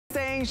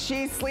busy,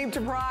 she's sleep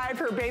deprived,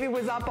 her baby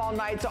was up all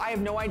night, so I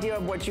have no idea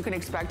of what you can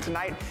expect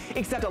tonight,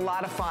 except a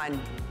lot of fun,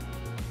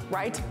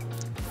 right?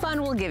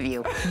 Fun will give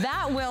you.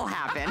 That will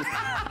happen.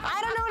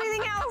 I don't know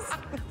anything else.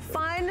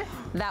 Fun,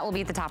 that will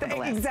be at the top of the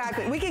list.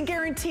 Exactly. We can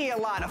guarantee a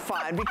lot of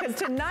fun because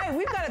tonight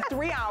we've got a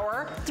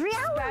 3-hour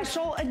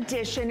special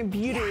edition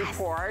beauty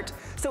report.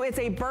 So it's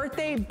a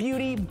birthday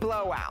beauty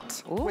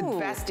blowout with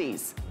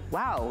besties.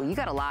 Wow, you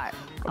got a lot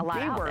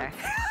out there.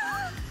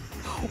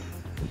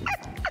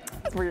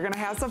 Where you're gonna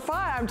have some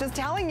fun, I'm just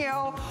telling you.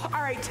 All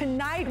right,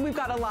 tonight we've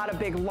got a lot of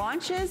big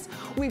launches.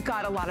 We've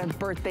got a lot of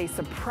birthday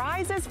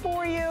surprises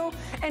for you.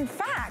 In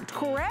fact,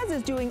 Korres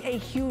is doing a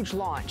huge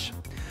launch.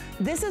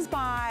 This is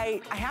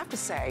by, I have to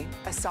say,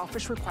 a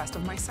selfish request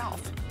of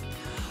myself.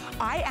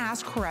 I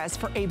asked Korres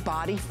for a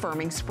body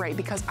firming spray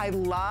because I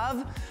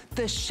love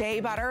the shea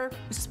butter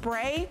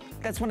spray.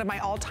 That's one of my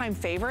all-time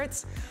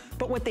favorites.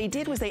 But what they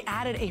did was they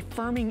added a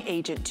firming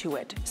agent to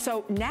it.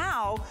 So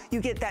now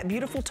you get that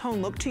beautiful tone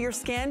look to your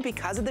skin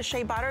because of the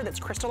shea butter that's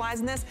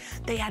crystallized in this.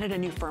 They added a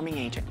new firming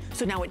agent.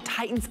 So now it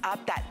tightens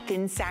up that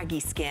thin,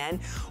 saggy skin.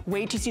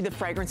 Wait to see the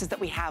fragrances that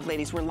we have,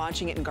 ladies. We're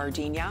launching it in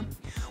gardenia.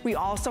 We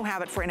also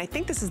have it for, and I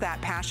think this is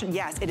that passion.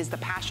 Yes, it is the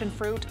passion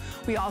fruit.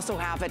 We also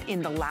have it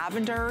in the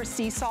lavender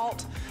sea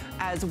salt,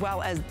 as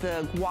well as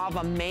the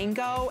guava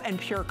mango and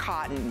pure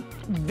cotton.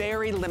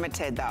 Very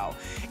limited though.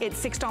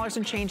 It's $6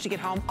 and change to get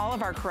home. All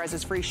of our Korres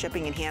is free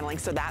shipping and handling,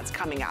 so that's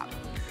coming up.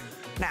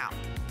 Now,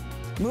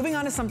 moving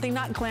on to something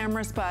not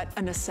glamorous, but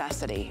a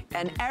necessity.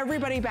 And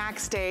everybody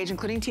backstage,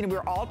 including Tina, we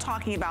were all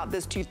talking about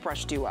this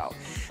toothbrush duo.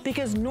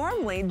 Because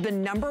normally the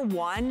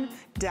 #1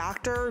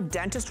 doctor,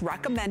 dentist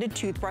recommended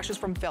toothbrush is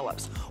from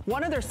Philips.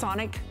 One of their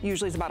Sonic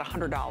usually is about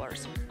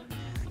 $100.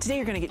 Today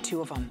you're gonna get 2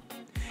 of them.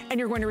 And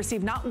you're going to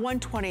receive not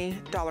one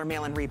 $20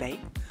 mail-in rebate,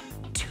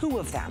 2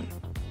 of them.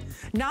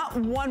 Not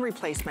 1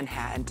 replacement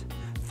head,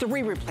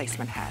 3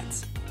 replacement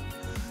heads.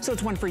 So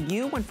it's one for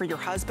you, one for your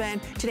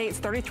husband. Today it's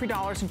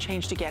 $33 and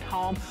change to get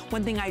home.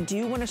 One thing I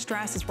do want to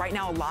stress is right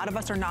now a lot of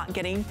us are not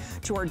getting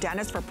to our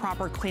dentist for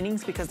proper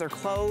cleanings because they're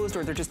closed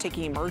or they're just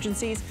taking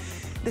emergencies.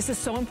 This is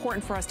so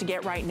important for us to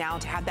get right now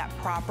to have that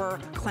proper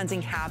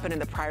cleansing happen in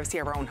the privacy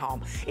of our own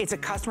home. It's a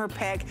customer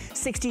pick,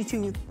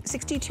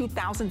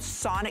 62,000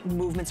 sonic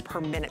movements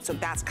per minute, so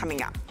that's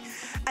coming up.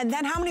 And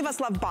then how many of us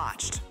love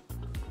Botched?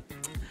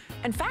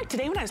 In fact,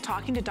 today when I was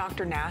talking to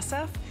Dr.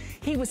 Nassif,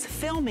 he was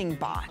filming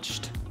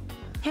Botched.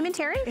 Him and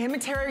Terry? Him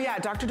and Terry, yeah,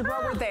 Dr.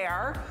 DeBrow were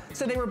there.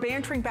 So they were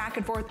bantering back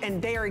and forth,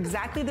 and they are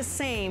exactly the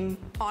same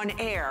on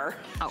air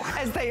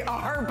as they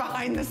are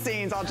behind the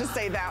scenes. I'll just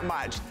say that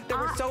much. They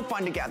were so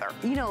fun together.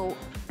 You know,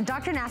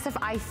 Dr. Nassif,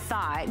 I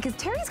thought, because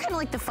Terry's kind of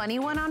like the funny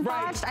one on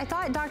Botched. I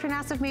thought Dr.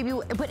 Nassif maybe,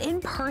 but in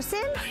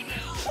person,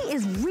 he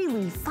is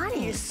really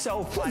funny. He is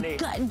so funny.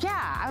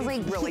 Yeah, I was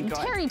like, really good.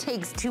 Terry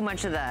takes too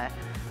much of the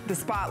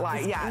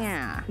spotlight, yes.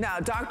 Yeah.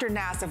 No, Dr.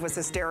 Nassif was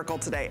hysterical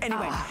today.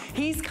 Anyway,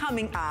 he's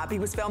coming up. He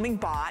was filming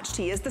Botched.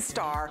 He is the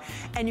star.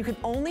 And you can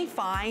only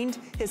find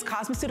his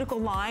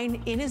cosmeceutical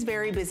line in his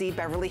very busy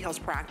Beverly Hills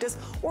practice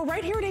or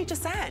right here at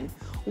HSN.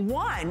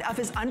 One of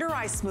his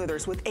under-eye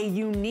smoothers with a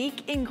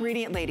unique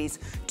ingredient, ladies,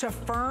 to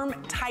firm,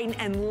 tighten,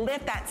 and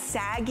lift that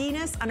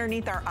sagginess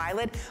underneath our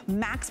eyelid.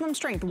 Maximum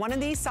strength. One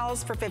of these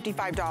sells for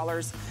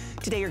 $55.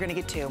 Today you're gonna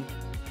get 2.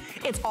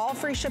 It's all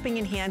free shipping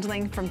and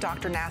handling from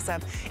Dr.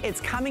 Nassif. It's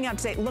coming up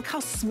today. Look how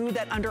smooth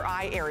that under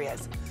eye area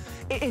is.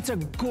 It's a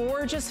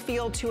gorgeous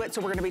feel to it.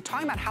 So we're gonna be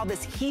talking about how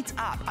this heats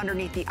up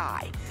underneath the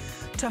eye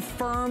to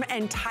firm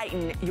and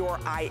tighten your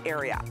eye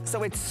area.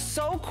 So it's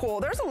so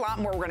cool. There's a lot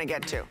more we're gonna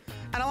get to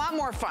and a lot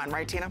more fun,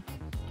 right, Tina?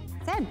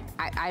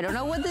 I don't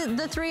know what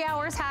the 3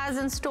 hours has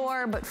in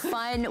store, but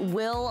fun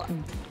will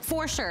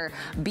for sure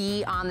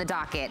be on the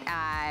docket.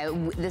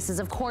 This is,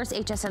 of course,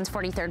 HSN's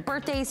 43rd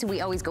birthday, so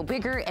we always go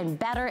bigger and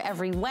better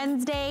every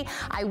Wednesday.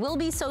 I will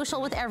be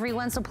social with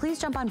everyone, so please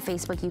jump on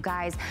Facebook, you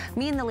guys.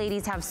 Me and the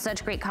ladies have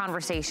such great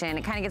conversation.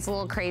 It kind of gets a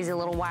little crazy, a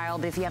little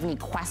wild, but if you have any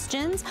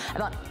questions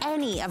about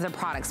any of the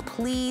products,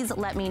 please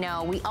let me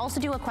know. We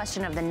also do a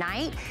question of the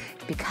night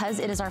because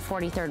it is our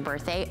 43rd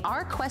birthday.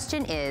 Our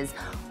question is,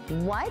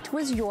 what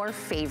was your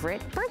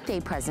favorite birthday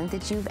present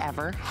that you've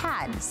ever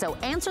had? So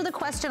answer the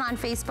question on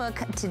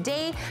Facebook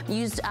today.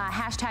 Use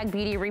hashtag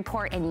beauty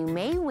report and you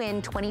may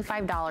win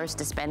 $25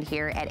 to spend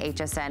here at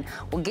HSN.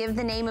 We'll give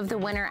the name of the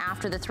winner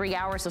after the 3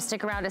 hours, so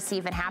stick around to see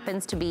if it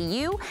happens to be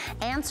you.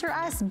 Answer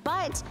us,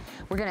 but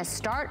we're gonna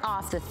start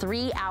off the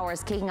 3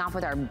 hours kicking off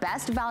with our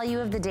best value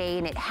of the day,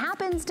 and it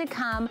happens to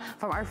come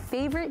from our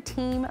favorite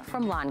team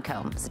from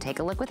Lancome. So take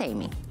a look with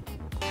Amy.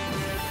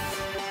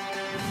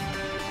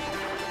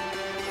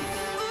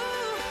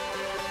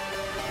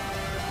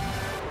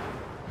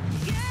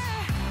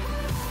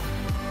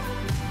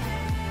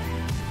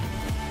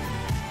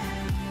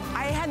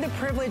 The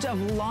privilege of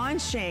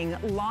launching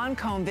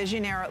Lancome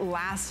Visionaire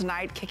last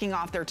night, kicking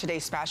off their Today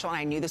Special, and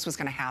I knew this was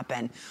gonna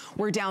happen.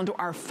 We're down to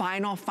our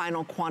final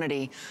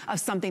quantity of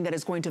something that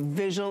is going to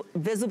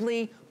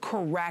visibly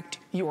correct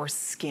your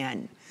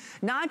skin.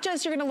 Not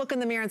just you're gonna look in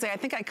the mirror and say, I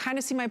think I kind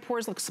of see my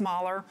pores look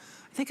smaller.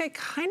 I think I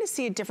kind of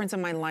see a difference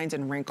in my lines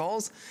and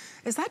wrinkles.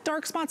 Is that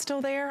dark spot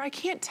still there? I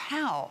can't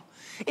tell.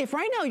 If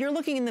right now you're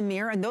looking in the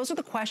mirror and those are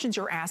the questions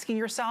you're asking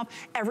yourself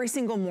every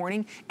single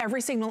morning,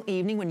 every single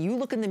evening, when you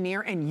look in the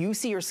mirror and you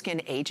see your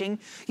skin aging,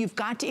 you've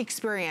got to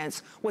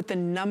experience what the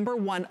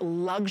 #1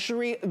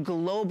 luxury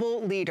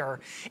global leader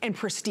in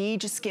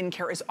prestige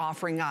skincare is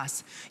offering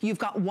us. You've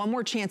got one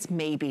more chance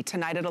maybe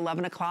tonight at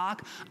 11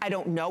 o'clock. I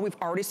don't know, we've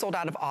already sold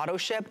out of auto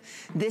ship.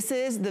 This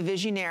is the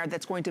Visionaire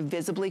that's going to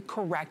visibly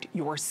correct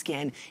your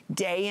skin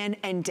day in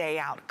and day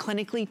out,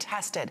 clinically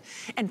tested.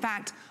 In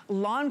fact,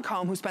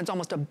 Lancome, who spends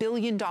almost $1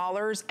 billion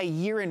a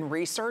year in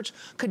research,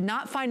 could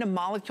not find a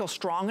molecule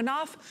strong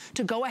enough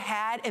to go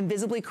ahead and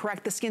visibly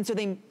correct the skin, so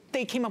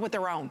they came up with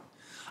their own.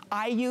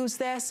 I use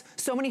this,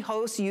 so many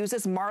hosts use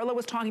this. Marla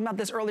was talking about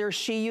this earlier,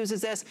 she uses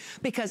this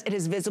because it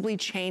has visibly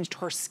changed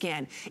her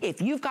skin.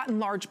 If you've gotten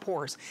large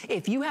pores,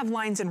 if you have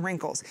lines and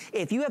wrinkles,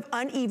 if you have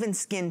uneven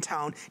skin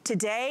tone,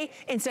 today,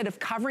 instead of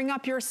covering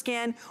up your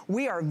skin,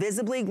 we are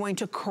visibly going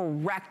to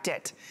correct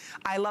it.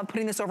 I love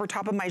putting this over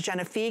top of my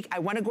Genifique. I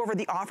wanna go over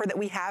the offer that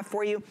we have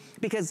for you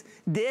because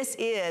this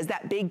is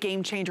that big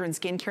game changer in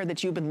skincare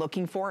that you've been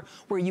looking for,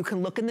 where you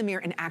can look in the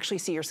mirror and actually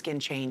see your skin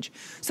change.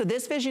 So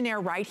this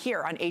Visionaire right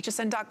here on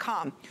hsn.com,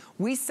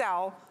 we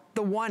sell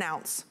the 1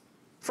 ounce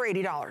for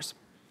 $80.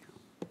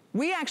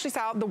 We actually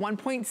sell the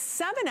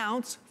 1.7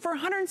 ounce for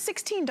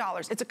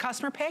 $116. It's a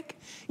customer pick.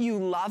 You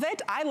love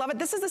it. I love it.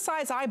 This is the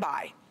size I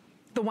buy,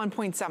 the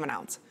 1.7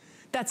 ounce.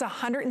 That's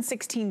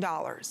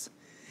 $116.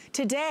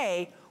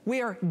 Today,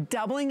 we are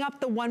doubling up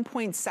the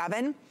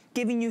 1.7,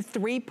 giving you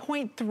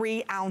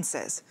 3.3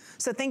 ounces.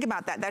 So think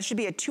about that. That should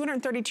be a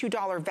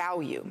 $232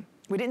 value.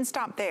 We didn't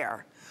stop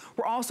there.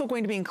 We're also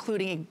going to be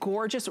including a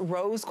gorgeous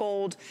rose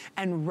gold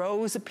and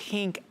rose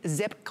pink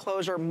zip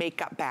closure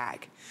makeup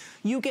bag.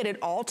 You get it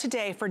all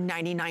today for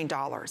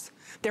 $99.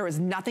 There is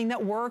nothing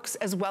that works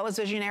as well as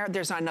Visionaire.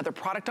 There's not another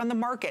product on the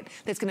market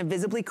that's gonna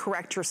visibly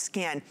correct your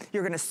skin.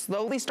 You're gonna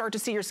slowly start to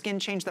see your skin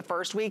change the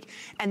first week,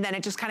 and then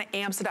it just kind of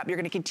amps it up. You're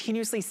gonna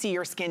continuously see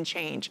your skin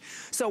change.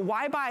 So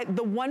why buy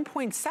the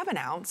 1.7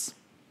 ounce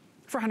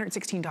for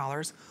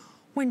 $116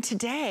 when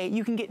today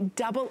you can get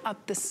double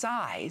up the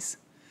size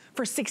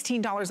for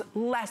 $16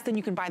 less than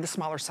you can buy the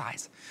smaller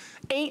size.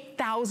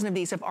 8,000 of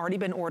these have already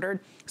been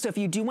ordered. So if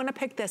you do wanna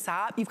pick this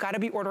up, you've gotta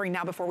be ordering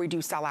now before we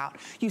do sell out.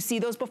 You see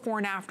those before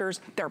and afters,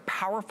 they're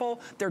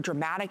powerful, they're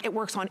dramatic. It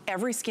works on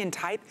every skin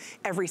type,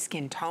 every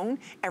skin tone,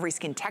 every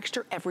skin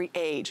texture, every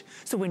age.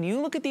 So when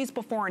you look at these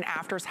before and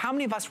afters, how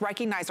many of us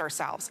recognize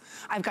ourselves?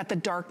 I've got the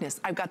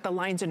darkness, I've got the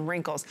lines and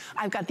wrinkles,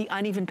 I've got the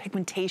uneven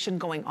pigmentation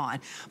going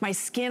on. My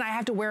skin, I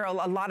have to wear a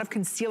lot of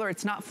concealer,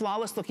 it's not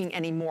flawless looking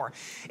anymore.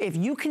 If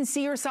you can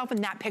see yourself in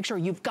that picture,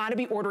 you've got to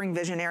be ordering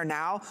Visionaire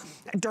now.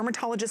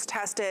 Dermatologist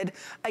tested.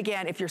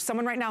 Again, if you're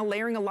someone right now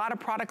layering a lot of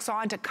products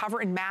on to cover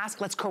and mask,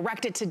 let's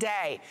correct it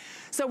today.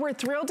 So we're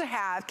thrilled to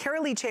have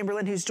Carolee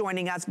Chamberlain, who's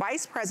joining us,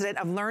 Vice President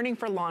of Learning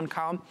for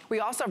Lancome.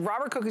 We also have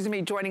Robert Cook, who's gonna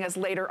be joining us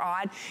later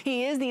on.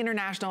 He is the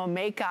international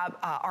makeup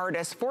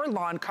artist for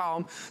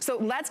Lancome. So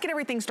let's get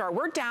everything started.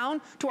 We're down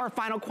to our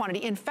final quantity.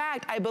 In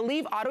fact, I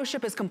believe auto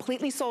ship is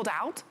completely sold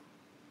out.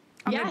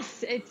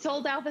 Yes, it's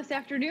sold out this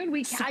afternoon.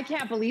 I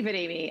can't believe it,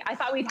 Amy. I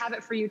thought we'd have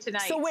it for you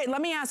tonight. So wait, let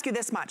me ask you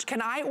this much.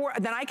 Then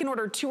I can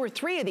order 2 or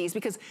 3 of these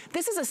because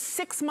this is a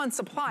 6-month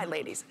supply,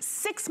 ladies.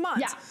 6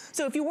 months. Yeah.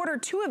 So if you order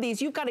 2 of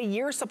these, you've got a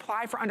year's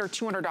supply for under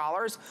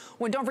 $200.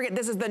 When don't forget,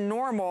 this is the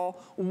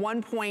normal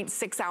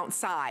 1.6 ounce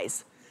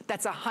size.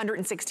 That's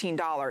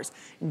 $116.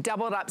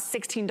 Doubled up,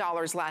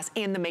 $16 less,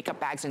 and the makeup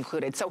bags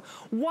included. So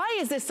why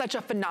is this such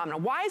a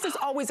phenomenon? Why is this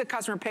always a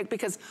customer pick?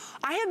 Because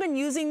I have been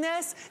using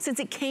this since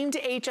it came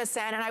to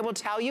HSN, and I will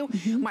tell you,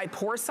 my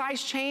pore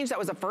size changed. That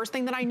was the first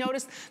thing that I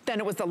noticed. Then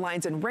it was the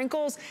lines and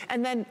wrinkles.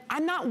 And then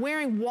I'm not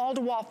wearing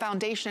wall-to-wall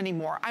foundation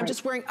anymore. I'm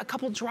just wearing a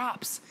couple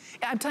drops.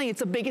 I'm telling you, it's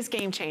the biggest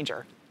game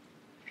changer.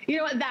 You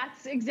know what,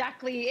 that's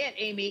exactly it,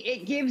 Amy.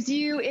 It gives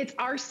you, it's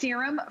our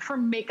serum for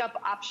makeup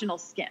optional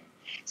skin.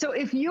 So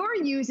if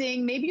you're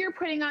using, maybe you're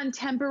putting on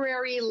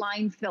temporary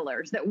line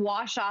fillers that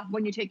wash off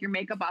when you take your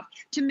makeup off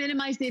to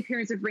minimize the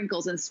appearance of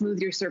wrinkles and smooth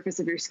your surface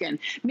of your skin.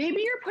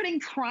 Maybe you're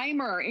putting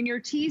primer in your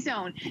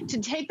T-zone to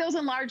take those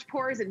enlarged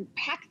pores and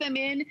pack them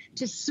in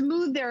to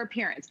smooth their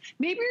appearance.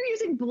 Maybe you're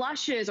using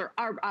blushes or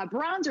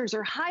bronzers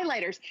or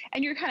highlighters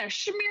and you're kind of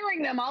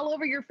smearing them all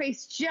over your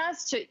face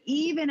just to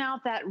even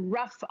out that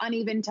rough,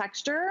 uneven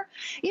texture.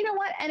 You know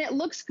what? And it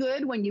looks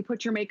good when you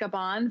put your makeup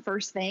on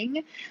first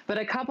thing, but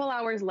a couple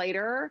hours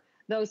later,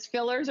 those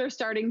fillers are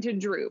starting to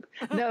droop.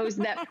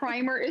 That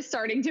primer is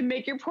starting to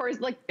make your pores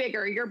look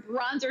bigger. Your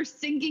bronzer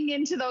sinking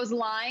into those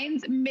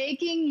lines,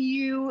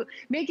 making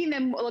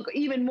them look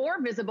even more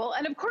visible,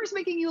 and of course,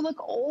 making you look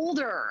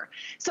older.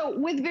 So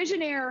with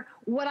Visionaire,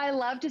 what I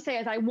love to say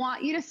is I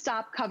want you to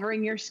stop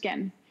covering your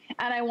skin,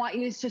 and I want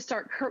you to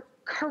start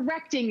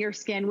correcting your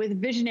skin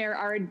with Visionaire,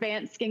 our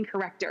advanced skin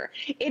corrector.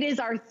 It is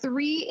our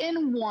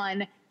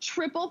 3-in-1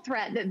 triple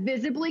threat that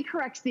visibly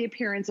corrects the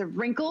appearance of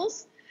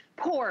wrinkles,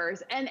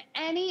 pores, and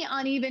any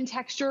uneven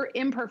texture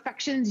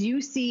imperfections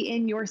you see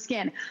in your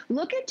skin.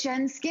 Look at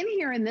Jen's skin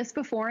here in this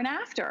before and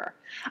after.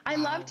 I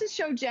love to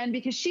show Jen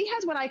because she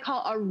has what I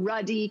call a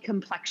ruddy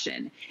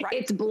complexion. Right.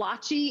 It's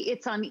blotchy,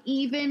 it's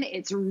uneven,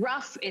 it's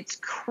rough, it's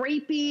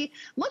crepey.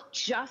 Look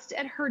just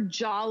at her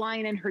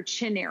jawline and her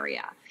chin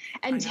area.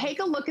 And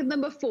take a look at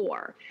them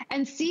before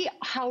and see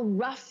how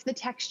rough the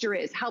texture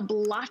is, how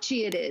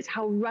blotchy it is,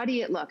 how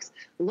ruddy it looks.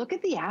 Look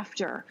at the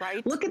after.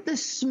 Right. Look at the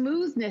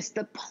smoothness,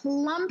 the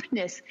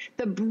plumpness,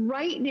 the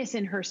brightness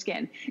in her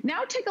skin.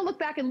 Now take a look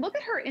back and look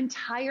at her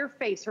entire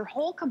face, her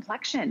whole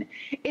complexion.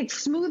 It's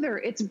smoother,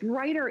 it's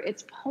brighter,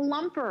 it's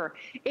plumper.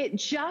 It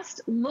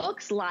just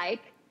looks like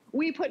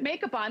we put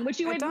makeup on,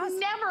 which you would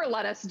never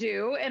let us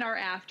do in our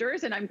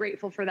afters, and I'm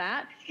grateful for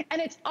that.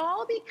 And it's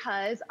all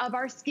because of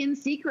our skin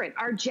secret,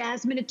 our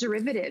jasmine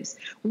derivatives.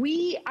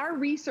 Our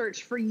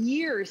research for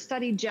years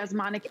studied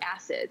jasmonic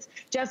acids.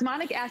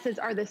 Jasmonic acids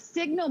are the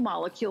signal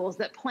molecules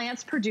that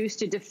plants produce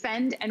to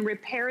defend and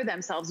repair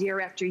themselves year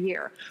after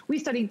year. We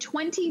studied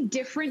 20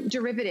 different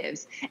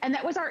derivatives, and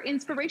that was our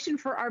inspiration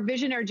for our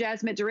Visionaire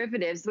Jasmine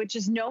derivatives, which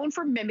is known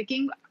for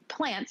mimicking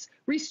plants'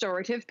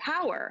 restorative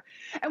power.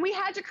 And we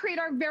had to create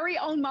our very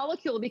own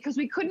molecule because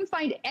we couldn't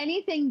find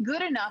anything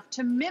good enough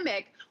to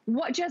mimic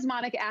what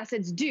jasmonic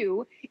acids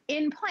do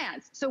in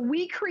plants. So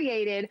we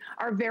created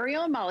our very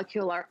own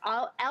molecule, our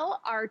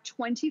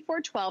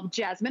LR2412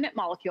 jasminate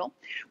molecule.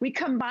 We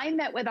combined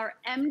that with our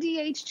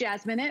MDH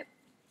jasminate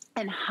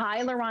and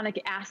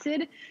hyaluronic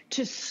acid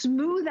to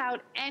smooth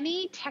out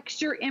any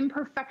texture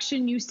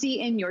imperfection you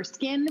see in your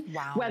skin,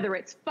 whether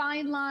it's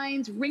fine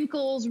lines,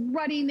 wrinkles,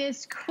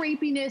 ruddiness,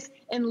 crepiness,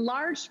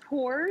 enlarged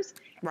pores,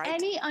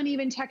 any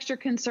uneven texture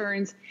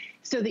concerns,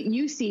 so that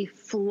you see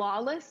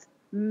flawless,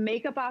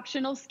 makeup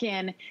optional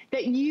skin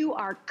that you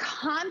are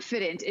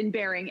confident in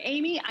bearing.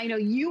 Amy, I know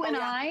you and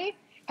I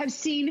have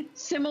seen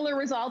similar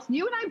results.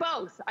 You and I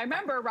both. I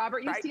remember,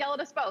 Robert used to yell at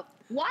us both.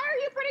 Why are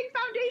you putting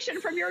foundation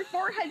from your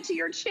forehead to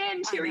your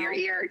chin, to your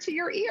ear, to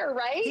your ear,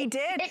 right? He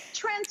did. It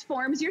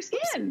transforms your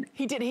skin.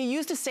 He did. He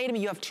used to say to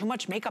me, you have too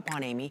much makeup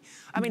on, Amy.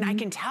 I mean, I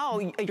can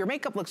tell your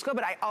makeup looks good,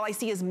 but all I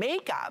see is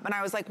makeup. And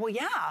I was like, well,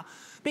 yeah,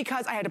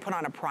 because I had to put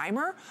on a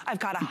primer. I've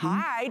got to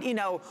hide, you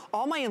know,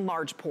 all my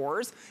enlarged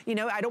pores. You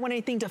know, I don't want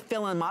anything to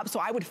fill them up. So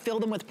I would fill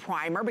them with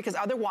primer because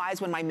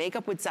otherwise when my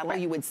makeup would settle,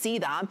 you would see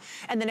them.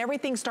 And then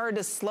everything started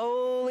to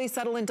slowly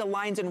settle into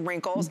lines and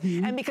wrinkles.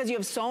 And because you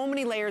have so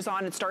many layers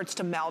on, it starts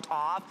to melt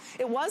off.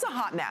 It was a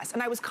hot mess.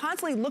 And I was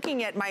constantly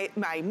looking at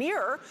my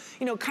mirror,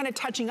 you know, kind of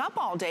touching up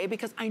all day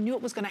because I knew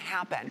it was going to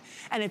happen.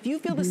 And if you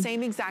feel the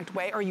same exact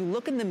way, or you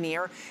look in the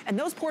mirror and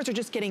those pores are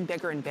just getting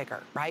bigger and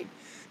bigger, right?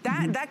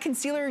 That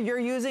concealer you're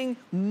using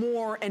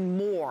more and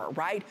more,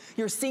 right?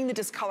 You're seeing the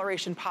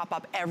discoloration pop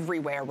up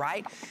everywhere,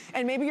 right?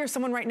 And maybe you're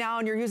someone right now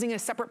and you're using a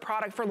separate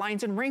product for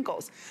lines and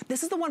wrinkles.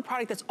 This is the one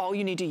product that's all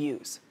you need to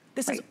use.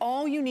 This is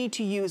all you need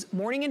to use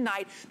morning and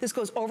night. This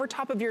goes over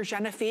top of your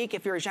Genifique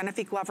if you're a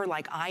Genifique lover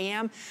like I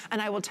am.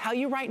 And I will tell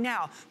you right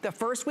now, the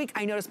first week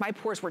I noticed my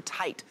pores were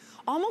tight,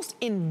 almost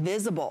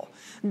invisible.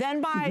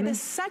 Then by the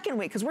second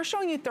week, because we're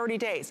showing you 30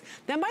 days,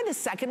 then by the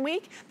second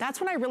week,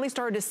 that's when I really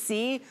started to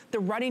see the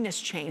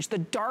ruddiness change, the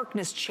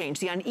darkness change,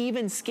 the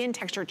uneven skin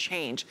texture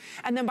change.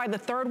 And then by the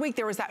third week,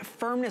 there was that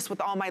firmness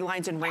with all my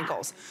lines and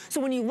wrinkles. So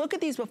when you look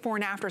at these before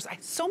and afters,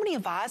 so many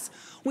of us,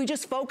 we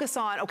just focus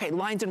on, okay,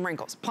 lines and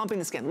wrinkles, plumping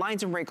the skin,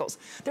 lines and wrinkles.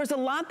 There's a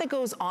lot that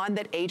goes on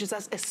that ages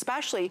us,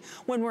 especially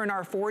when we're in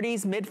our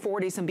 40s, mid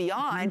 40s and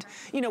beyond,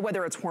 you know,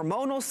 whether it's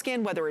hormonal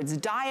skin, whether it's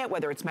diet,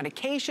 whether it's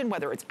medication,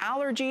 whether it's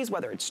allergies,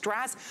 whether it's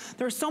stress.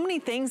 There's so many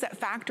things that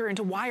factor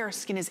into why our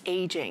skin is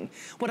aging.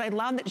 What I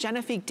love that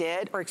Genifique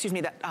did, or excuse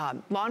me, that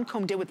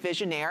Lancôme did with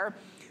Visionaire,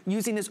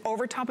 using this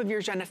over top of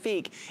your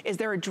Genifique, is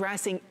they're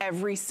addressing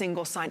every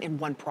single sign in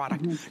one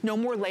product. No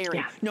more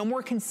layering, no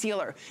more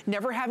concealer,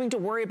 never having to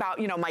worry about,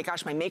 you know, my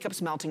gosh, my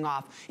makeup's melting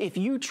off. If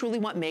you truly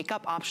want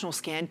makeup optional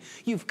skin,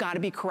 you've got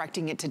to be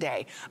correcting it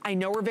today. I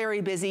know we're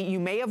very busy. You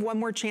may have one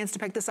more chance to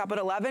pick this up at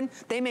 11.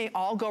 They may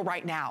all go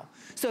right now.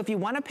 So if you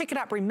want to pick it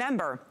up,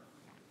 remember,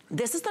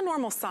 this is the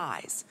normal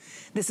size.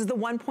 This is the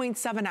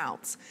 1.7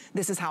 ounce.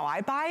 This is how I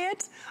buy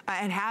it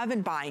and have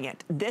been buying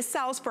it. This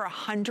sells for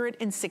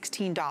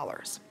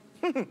 $116.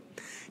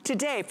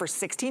 Today, for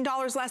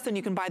 $16 less than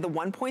you can buy the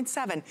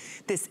 1.7,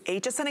 this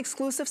HSN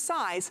exclusive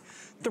size,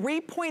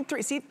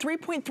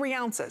 3.3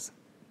 ounces.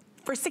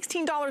 For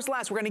 $16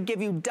 less, we're gonna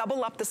give you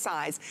double up the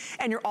size.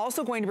 And you're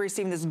also going to be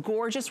receiving this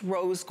gorgeous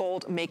rose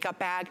gold makeup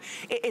bag.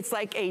 It's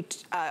like a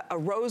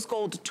rose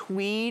gold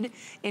tweed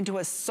into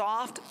a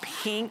soft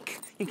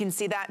pink. You can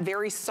see that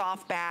very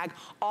soft bag,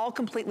 all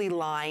completely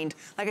lined.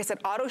 Like I said,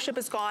 auto ship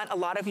is gone. A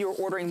lot of you are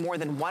ordering more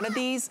than one of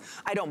these.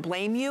 I don't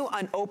blame you.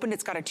 Unopened,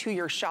 it's got a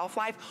 2-year shelf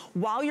life.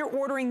 While you're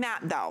ordering that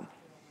though,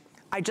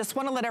 I just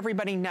wanna let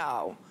everybody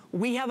know,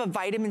 we have a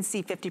vitamin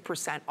C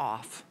 50%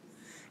 off.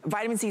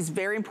 Vitamin C is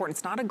very important.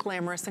 It's not a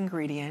glamorous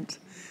ingredient.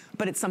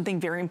 but it's something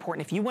very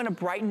important. If you wanna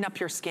brighten up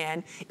your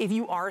skin, if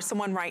you are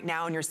someone right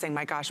now and you're saying,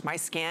 my gosh, my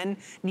skin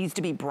needs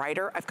to be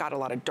brighter, I've got a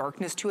lot of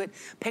darkness to it,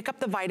 pick up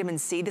the vitamin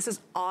C. This is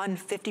on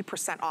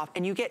 50% off,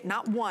 and you get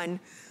not one,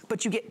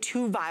 but you get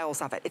 2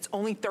 vials of it. It's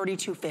only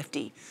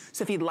 $32.50.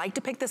 So if you'd like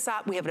to pick this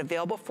up, we have it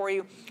available for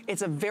you.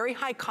 It's a very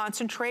high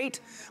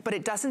concentrate, but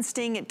it doesn't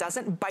sting, it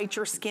doesn't bite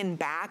your skin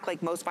back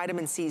like most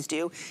vitamin C's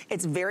do.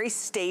 It's very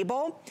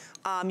stable.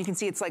 You can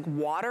see it's like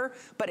water,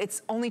 but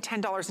it's only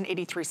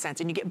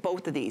 $10.83, and you get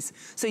both of these.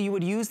 So you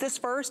would use this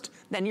first,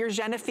 then your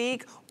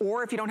Genifique,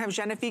 or if you don't have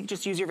Genifique,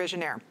 just use your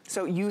Visionaire.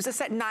 So use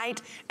this at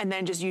night, and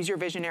then just use your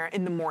Visionaire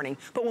in the morning.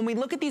 But when we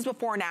look at these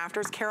before and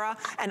afters, Kara,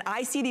 and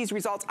I see these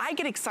results, I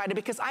get excited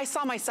because I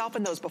saw myself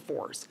in those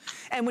befores.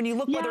 And when you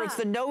look, whether it's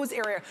the nose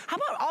area, how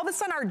about all of a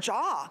sudden our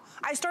jaw?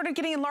 I started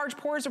getting enlarged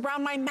pores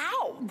around my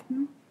mouth.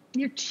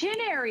 Your chin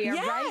area,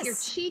 right? Your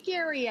cheek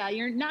area.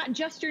 You're not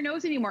just your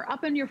nose anymore,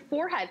 up in your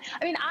forehead.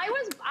 I mean,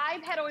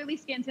 I've had oily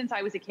skin since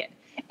I was a kid.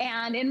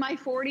 And in my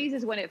 40s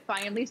is when it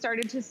finally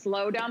started to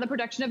slow down the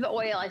production of the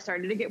oil. I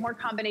started to get more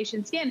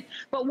combination skin.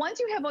 But once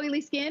you have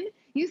oily skin,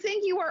 you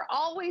think you are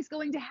always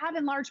going to have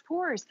enlarged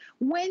pores.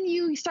 When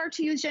you start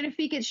to use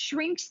Genifique, it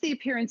shrinks the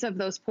appearance of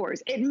those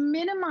pores. It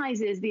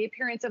minimizes the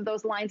appearance of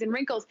those lines and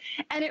wrinkles,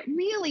 and it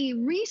really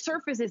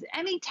resurfaces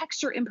any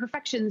texture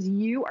imperfections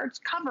you are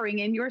covering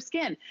in your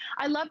skin.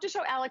 I love to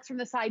show Alex from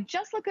the side.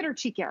 Just look at her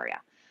cheek area.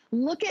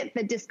 Look at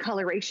the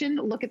discoloration.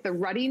 Look at the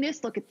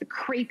ruddiness. Look at the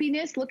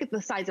crepiness. Look at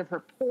the size of her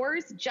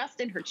pores just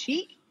in her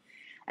cheek.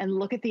 And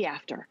look at the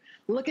after.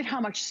 Look at how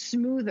much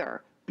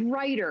smoother,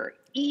 brighter,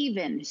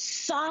 even,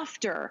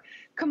 softer,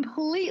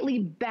 completely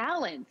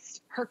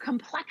balanced her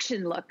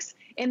complexion looks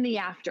in the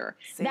after.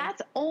 See?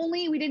 That's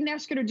only, we didn't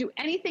ask her to do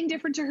anything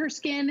different to her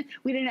skin.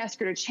 We didn't ask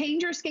her to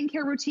change her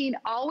skincare routine.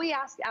 All we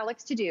asked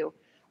Alex to do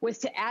was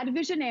to add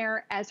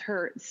Visionaire as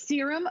her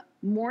serum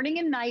morning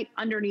and night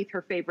underneath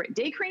her favorite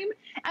day cream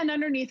and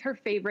underneath her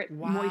favorite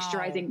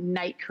moisturizing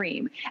night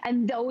cream.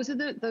 And those are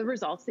the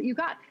results that you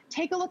got.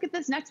 Take a look at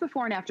this next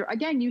before and after.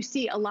 Again, you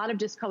see a lot of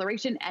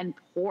discoloration and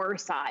pore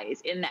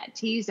size in that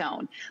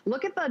T-zone.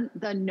 Look at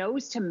the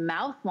nose to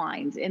mouth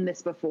lines in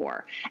this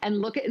before,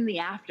 and look at in the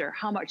after,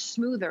 how much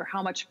smoother,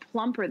 how much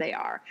plumper they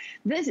are.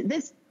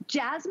 This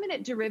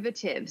jasminate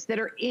derivatives that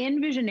are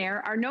in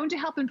Visionaire are known to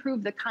help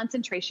improve the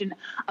concentration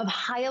of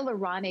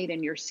hyaluronate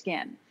in your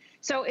skin.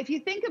 So if you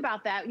think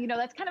about that, you know,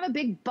 that's kind of a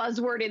big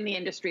buzzword in the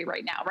industry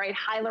right now, right?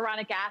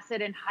 Hyaluronic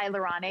acid and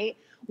hyaluronate.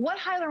 What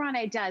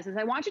hyaluronate does is,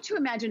 I want you to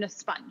imagine a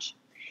sponge.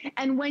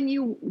 And when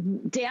you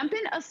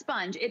dampen a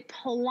sponge, it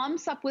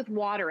plumps up with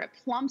water. It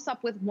plumps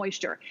up with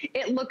moisture.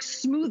 It looks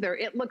smoother.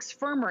 It looks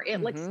firmer.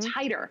 It looks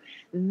tighter.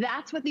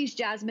 That's what these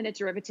jasminate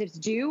derivatives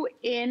do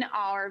in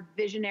our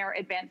Visionaire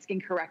Advanced Skin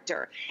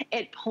Corrector.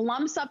 It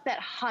plumps up that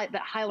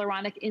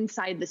hyaluronic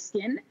inside the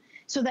skin,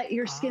 so that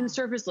your skin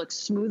surface looks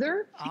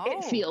smoother.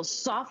 It feels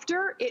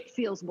softer. It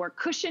feels more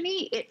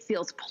cushiony. It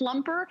feels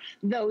plumper.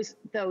 Those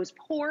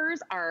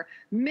pores are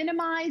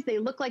minimized. They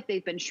look like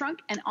they've been shrunk.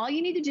 And all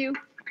you need to do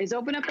is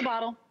open up the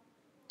bottle,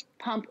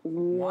 pump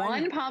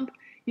one pump.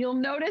 You'll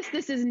notice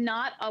this is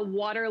not a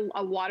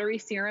watery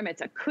serum.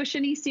 It's a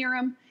cushiony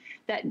serum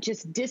that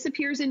just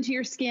disappears into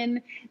your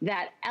skin.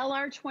 That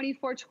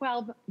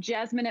LR2412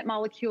 jasminate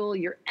molecule,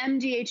 your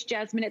MDH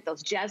jasminate,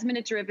 those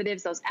jasminate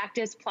derivatives, those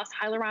actives plus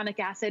hyaluronic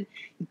acid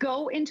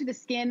go into the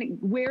skin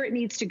where it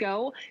needs to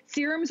go.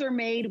 Serums are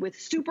made with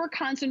super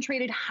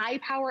concentrated, high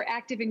power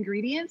active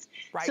ingredients.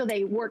 So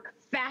they work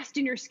fast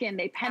in your skin.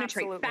 They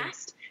penetrate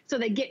fast, so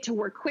they get to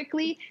work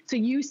quickly. So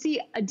you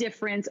see a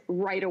difference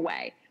right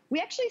away. We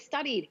actually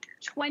studied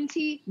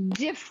 20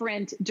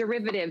 different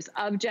derivatives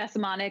of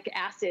jasmonic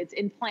acids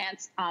in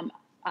plants,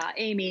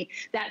 Amy,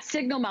 that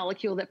signal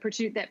molecule that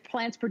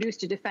plants produce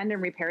to defend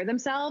and repair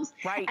themselves.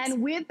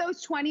 And with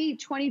those 20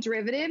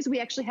 derivatives, we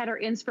actually had our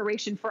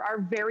inspiration for our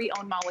very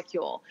own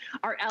molecule,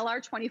 our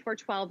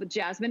LR2412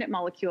 jasminate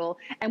molecule,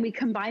 and we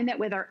combined that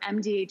with our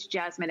MDH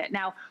jasminate.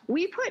 Now,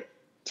 we put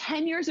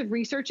 10 years of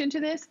research into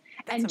this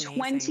and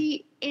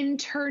 20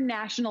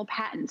 international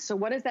patents. So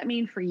what does that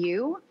mean for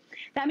you?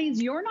 That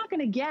means you're not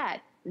going to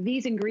get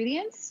these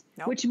ingredients,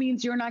 which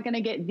means you're not going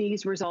to get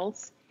these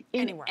results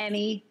in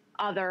any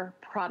other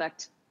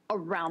product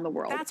around the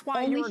world. That's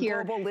why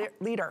you're a global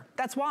leader.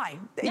 That's why.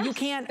 You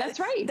can't. That's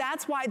right.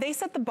 That's why they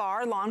set the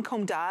bar,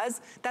 Lancome does.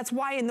 That's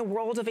why in the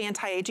world of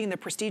anti-aging, the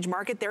prestige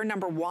market, they're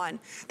 #1.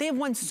 They have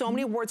won so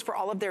many awards for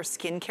all of their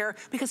skincare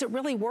because it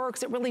really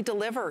works, it really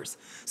delivers.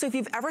 So if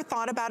you've ever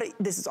thought about it,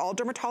 this is all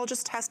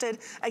dermatologist tested.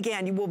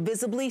 Again, you will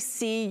visibly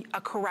see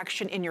a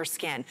correction in your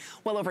skin.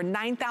 Well over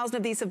 9,000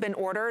 of these have been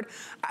ordered.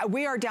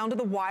 We are down to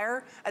the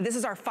wire. This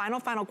is our final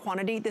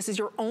quantity. This is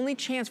your only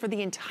chance for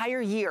the entire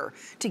year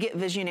to get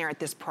Visionaire at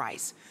this price.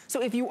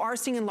 So if you are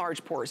seeing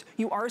enlarged pores,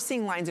 you are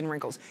seeing lines and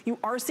wrinkles, you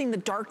are seeing the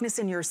darkness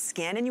in your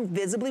skin and you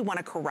visibly want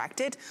to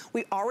correct it,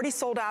 we already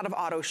sold out of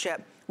auto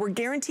ship. We're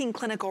guaranteeing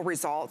clinical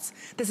results.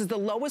 This is the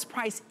lowest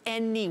price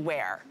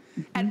anywhere.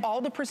 At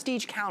all the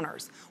prestige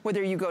counters,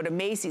 whether you go to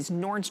Macy's,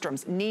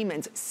 Nordstrom's,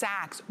 Neiman's,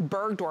 Saks,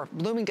 Bergdorf,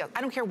 Bloomingdale's,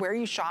 I don't care where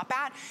you shop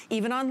at,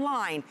 even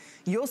online,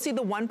 you'll see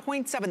the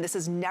 1.7, this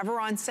is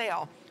never on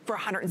sale, for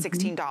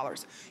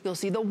 $116. You'll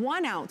see the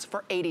 1 ounce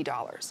for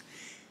 $80.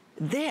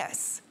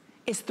 This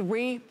is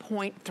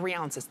 3.3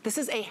 ounces. This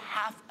is a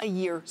half a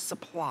year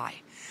supply.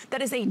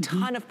 That is a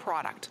ton of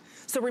product.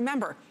 So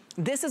remember,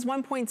 this is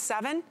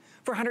 1.7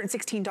 for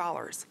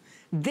 $116.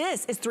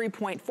 This is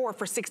 3.4 for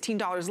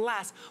 $16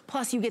 less,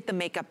 plus you get the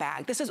makeup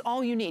bag. This is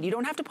all you need. You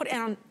don't have to put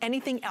on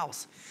anything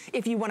else.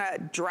 If you wanna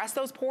dress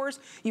those pores,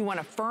 you want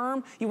a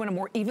firm, you want a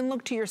more even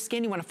look to your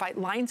skin, you wanna fight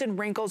lines and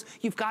wrinkles,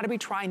 you've gotta be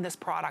trying this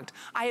product.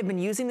 I have been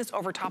using this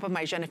over top of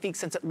my Genifique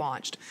since it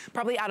launched.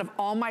 Probably out of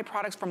all my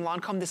products from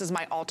Lancome, this is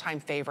my all-time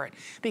favorite,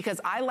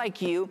 because I,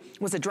 like you,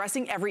 was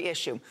addressing every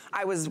issue.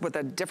 I was with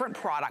a different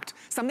product,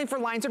 something for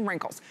lines and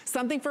wrinkles,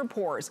 something for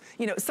pores,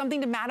 you know, something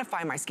to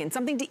mattify my skin,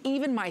 something to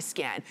even my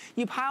skin.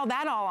 You pile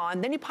that all on,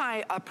 then you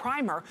apply a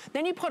primer,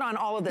 then you put on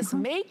all of this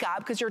makeup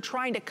because you're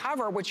trying to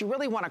cover what you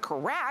really want to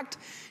correct.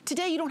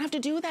 Today, you don't have to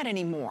do that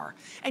anymore.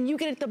 And you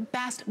get it the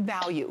best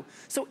value.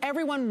 So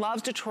everyone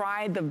loves to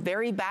try the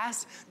very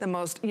best, the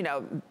most, you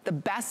know, the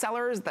best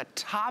sellers, the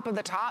top of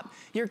the top.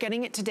 You're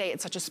getting it today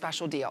at such a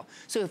special deal.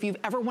 So if you've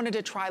ever wanted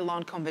to try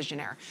Lancome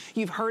Visionaire,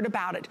 you've heard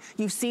about it,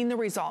 you've seen the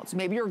results,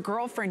 maybe your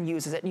girlfriend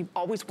uses it and you've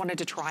always wanted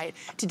to try it,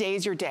 today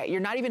is your day. You're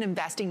not even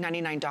investing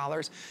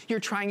 $99. You're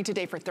trying it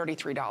today for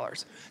 $33.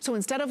 So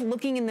instead of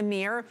looking in the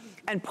mirror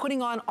and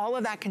putting on all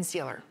of that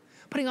concealer,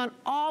 putting on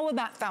all of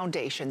that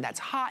foundation that's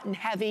hot and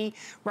heavy,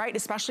 right?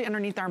 Especially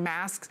underneath our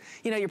masks,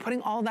 you know, you're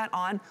putting all that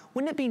on.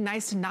 Wouldn't it be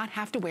nice to not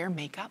have to wear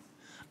makeup?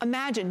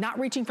 Imagine not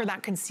reaching for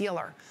that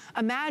concealer.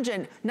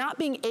 Imagine not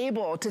being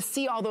able to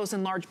see all those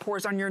enlarged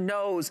pores on your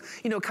nose,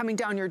 you know, coming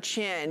down your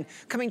chin,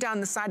 coming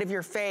down the side of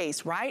your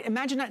face, right?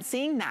 Imagine not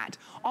seeing that.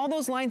 All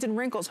those lines and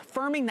wrinkles,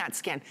 firming that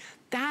skin.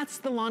 That's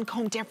the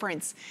Lancome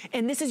difference.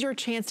 And this is your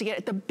chance to get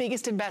at the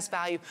biggest and best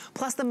value.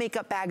 Plus the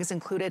makeup bag is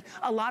included.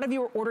 A lot of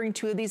you are ordering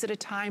 2 of these at a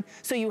time.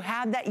 So you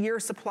have that year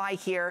supply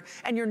here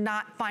and you're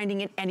not finding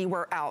it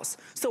anywhere else.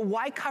 So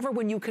why cover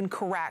when you can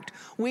correct?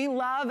 We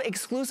love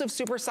exclusive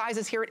super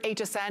sizes here at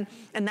HSN.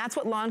 And that's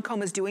what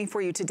Lancome is doing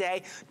for you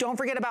today. Don't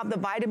forget about the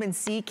vitamin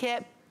C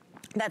kit.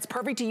 That's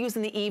perfect to use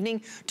in the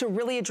evening to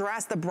really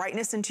address the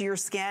brightness into your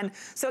skin.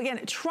 So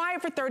again, try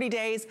it for 30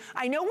 days.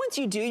 I know once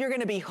you do, you're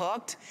gonna be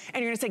hooked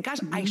and you're gonna say, gosh,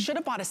 I should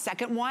have bought a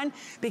second one,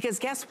 because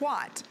guess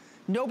what?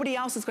 Nobody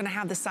else is gonna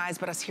have the size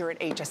but us here at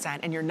HSN,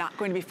 and you're not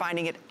going to be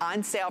finding it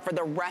on sale for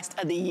the rest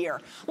of the year.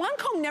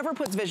 Lancome never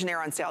puts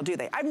Visionaire on sale, do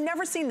they? I've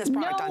never seen this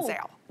product on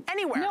sale.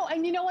 Anywhere. No,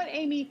 and you know what,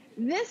 Amy?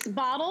 This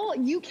bottle,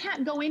 you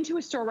can't go into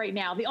a store right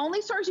now. The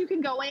only stores you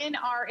can go in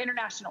are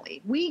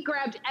internationally. We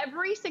grabbed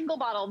every single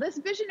bottle. This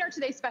Visionaire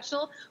Today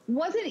special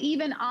wasn't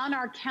even on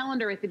our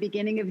calendar at the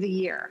beginning of the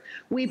year.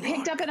 We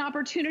picked up an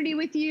opportunity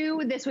with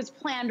you. This was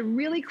planned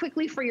really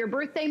quickly for your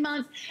birthday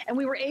month, and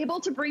we were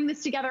able to bring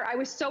this together. I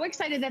was so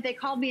excited that they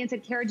called me and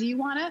said, Kara, do you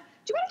want to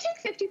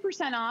take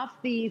 50% off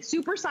the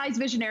supersized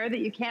Visionaire that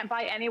you can't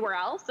buy anywhere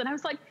else? And I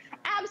was like,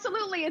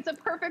 absolutely, it's a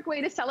perfect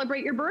way to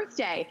celebrate your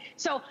birthday.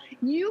 So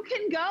you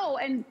can go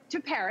and to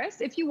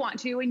Paris if you want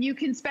to, and you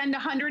can spend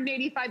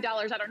 $185.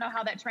 I don't know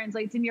how that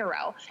translates in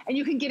euro, and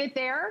you can get it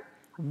there.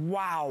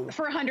 Wow.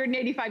 For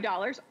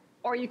 $185,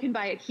 or you can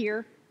buy it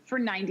here for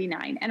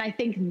 $99. And I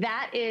think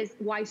that is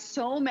why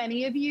so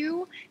many of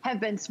you have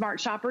been smart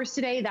shoppers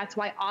today. That's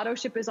why auto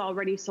ship is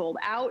already sold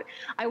out.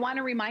 I want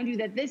to remind you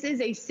that this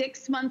is a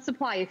 6-month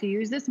supply. If you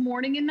use this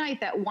morning and night,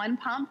 that one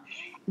pump,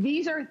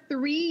 these are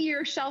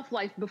 3-year shelf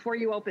life before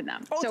you open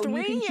them. Oh, so 3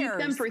 you can years. keep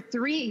them for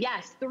 3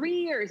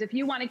 years. If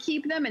you want to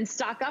keep them and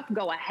stock up,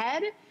 go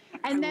ahead.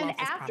 And then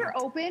after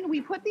open, we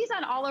put these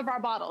on all of our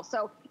bottles.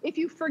 So if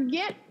you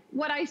forget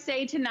what I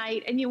say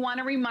tonight and you want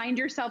to remind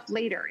yourself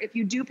later, if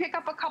you do pick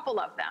up a couple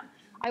of them,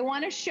 I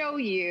want to show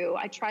you,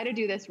 I try to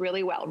do this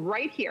really well,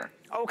 right here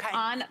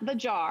on the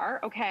jar,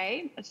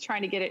 okay? Let's try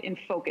to get it in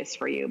focus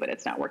for you, but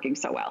it's not working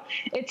so well.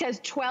 It says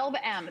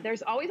 12M.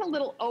 There's always a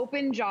little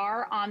open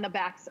jar on the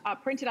backs,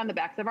 printed on the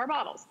backs of our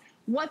bottles.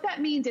 What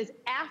that means is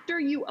after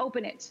you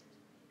open it,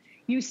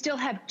 you still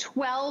have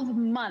 12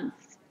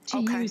 months to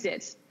use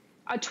it,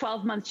 a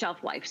 12-month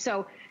shelf life.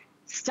 So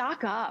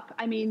stock up.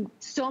 I mean,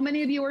 so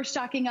many of you are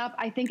stocking up.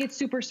 I think it's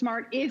super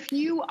smart. If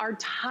you are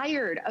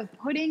tired of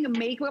putting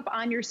makeup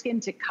on your skin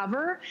to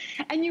cover,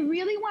 and you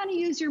really want to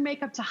use your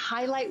makeup to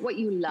highlight what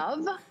you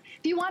love,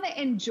 if you want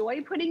to enjoy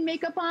putting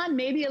makeup on,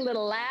 maybe a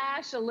little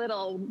lash, a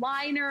little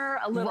liner,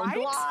 a little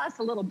gloss,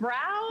 a little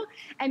brow,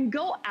 and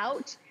go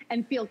out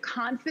and feel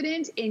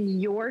confident in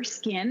your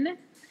skin,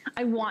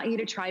 I want you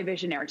to try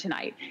Visionaire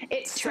tonight.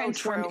 It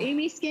transformed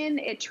Amy's skin.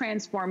 It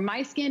transformed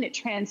my skin. It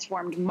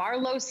transformed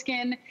Marlo's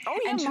skin. Oh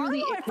yeah, and truly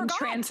it can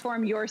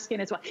transform your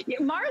skin as well. Yeah,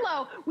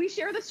 Marlo, we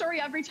share the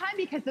story every time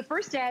because the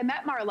first day I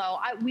met Marlo,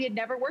 we had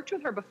never worked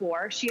with her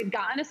before. She had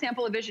gotten a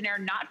sample of Visionaire,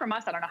 not from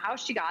us. I don't know how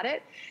she got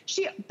it.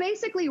 She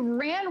basically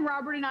ran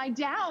Robert and I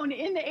down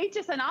in the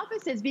HSN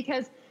offices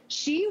because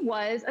she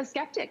was a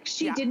skeptic.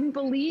 She didn't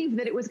believe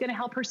that it was going to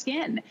help her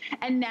skin.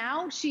 And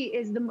now she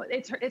is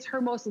it's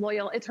her most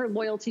loyal, it's her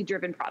loyalty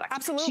driven product.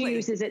 Absolutely. She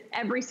uses it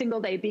every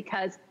single day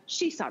because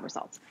she saw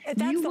results.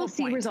 You will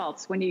see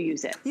results when you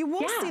use it. You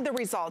will see the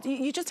results.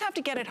 You just have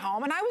to get it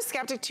home. And I was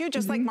skeptic too,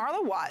 just like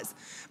Marla was.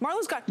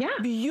 Marla's got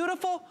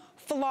beautiful,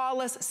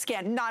 flawless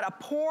skin, not a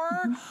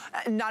pore,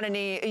 not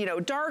any, you know,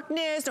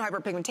 darkness, no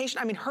hyperpigmentation.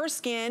 I mean, her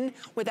skin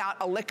without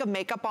a lick of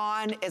makeup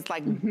on is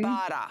like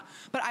butter.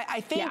 But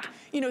I think,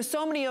 you know,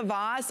 so many of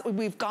us,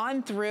 we've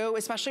gone through,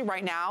 especially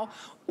right now,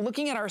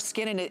 looking at our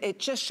skin and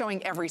it's just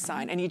showing every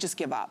sign and you just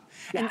give up.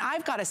 And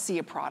I've got a sea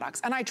of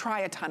products and I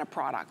try a ton of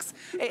products.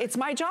 It's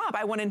my job.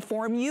 I want to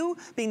inform you,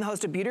 being the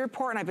host of Beauty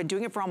Report, and I've been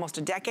doing it for almost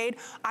a decade.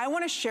 I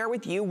want to share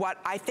with you what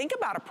I think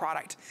about a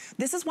product.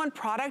 This is one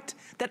product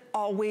that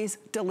always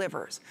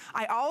delivers.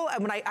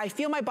 When I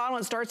feel my bottle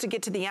and it starts to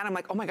get to the end, I'm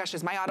like, oh my gosh,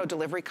 is my auto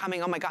delivery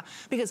coming? Oh my God,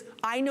 because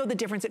I know the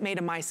difference it made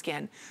in my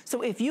skin.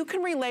 So if you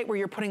can relate where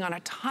you're putting on a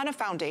ton of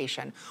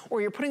foundation,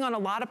 or you're putting on a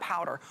lot of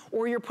powder,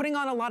 or you're putting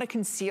on a lot of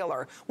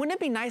concealer, wouldn't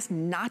it be nice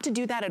not to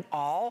do that at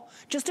all?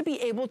 Just to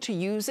be able to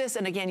use this,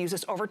 and again, use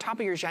this over top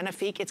of your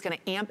Genifique. It's gonna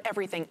amp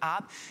everything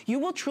up. You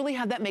will truly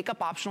have that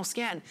makeup optional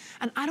skin.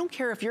 And I don't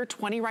care if you're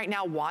 20 right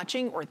now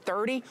watching, or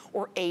 30,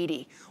 or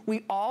 80.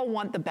 We all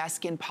want the best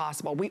skin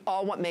possible. We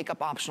all want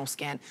makeup optional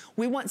skin.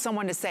 We want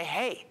someone to say,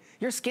 hey,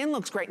 your skin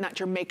looks great, not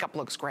your makeup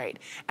looks great.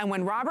 And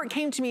when Robert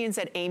came to me and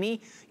said,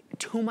 Amy,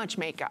 too much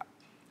makeup,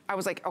 I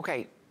was like,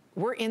 okay,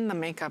 we're in the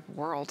makeup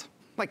world.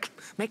 Like,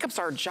 makeup's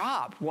our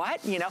job,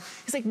 what? You know?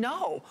 He's like,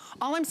 no,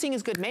 all I'm seeing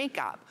is good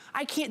makeup.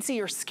 I can't see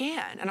your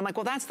skin. And I'm like,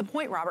 well, that's the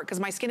point, Robert, because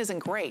my skin isn't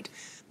great.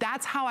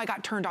 That's how I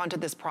got turned on to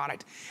this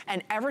product.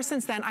 And ever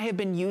since then, I have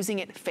been using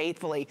it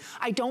faithfully.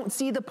 I don't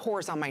see the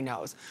pores on my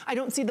nose. I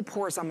don't see the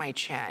pores on my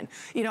chin.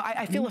 You know,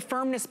 I feel a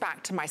firmness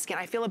back to my skin.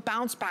 I feel a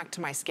bounce back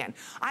to my skin.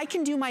 I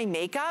can do my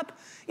makeup.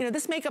 You know,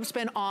 this makeup's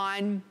been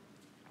on,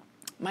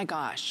 my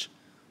gosh,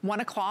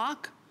 1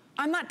 o'clock.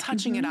 I'm not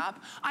touching it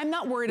up. I'm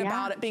not worried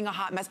about it being a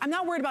hot mess. I'm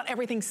not worried about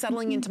everything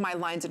settling into my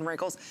lines and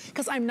wrinkles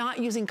because I'm not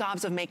using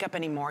gobs of makeup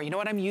anymore. You know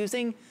what I'm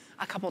using?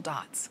 A couple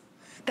dots.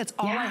 That's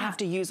all I have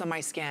to use on my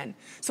skin.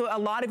 So a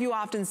lot of you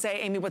often say,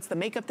 Amy, what's the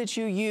makeup that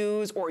you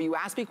use? Or you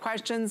ask me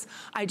questions.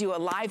 I do a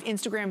live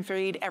Instagram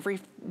feed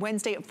every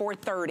Wednesday at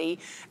 4:30,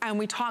 and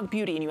we talk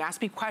beauty, and you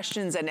ask me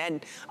questions,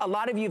 and a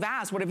lot of you have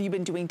asked, what have you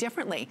been doing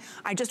differently?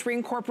 I just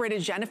reincorporated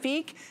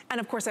Genifique, and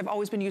of course, I've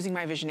always been using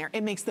my Visionaire.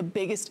 It makes the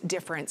biggest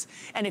difference.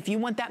 And if you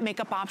want that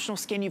makeup optional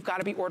skin, you've got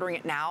to be ordering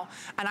it now.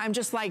 And I'm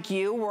just like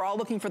you. We're all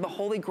looking for the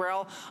holy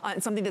grail on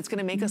something that's going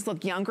to make us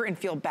look younger and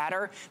feel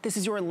better. This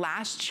is your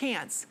last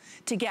chance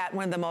to get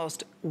one of the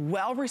most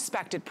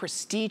well-respected,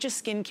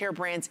 prestigious skincare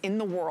brands in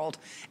the world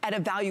at a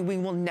value we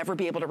will never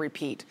be able to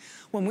repeat.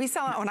 When we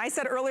sell out, when I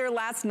said earlier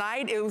last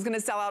night it was gonna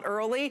sell out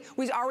early,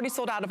 we already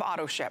sold out of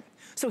auto ship.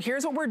 So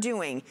here's what we're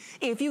doing.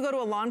 If you go to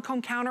a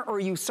Lancome counter or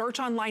you search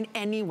online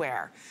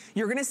anywhere,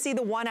 you're gonna see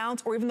the 1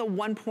 ounce or even the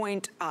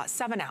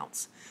 1.7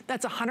 ounce.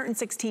 That's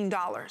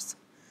 $116.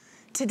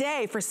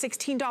 Today, for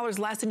 $16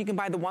 less than you can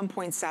buy the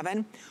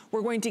 1.7,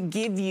 we're going to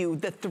give you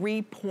the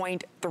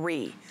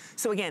 3.3.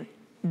 So again,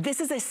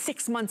 this is a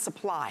 6-month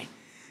supply.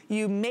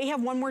 You may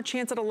have one more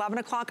chance at 11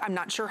 o'clock. I'm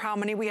not sure how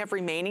many we have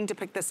remaining to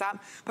pick this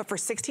up, but for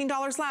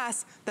 $16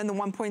 less than the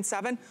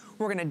 1.7,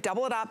 we're gonna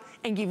double it up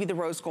and give you the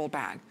rose gold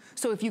bag.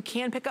 So if you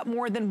can pick up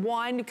more than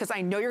one, because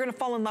I know you're gonna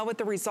fall in love with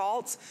the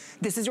results,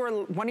 this is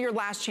one of your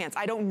last chance.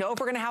 I don't know if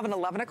we're gonna have an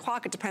 11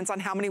 o'clock. It depends on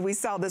how many we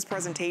sell this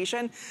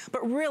presentation,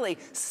 but really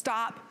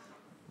stop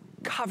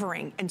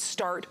covering and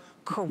start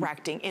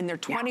correcting in their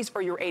 20s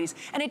or your 80s.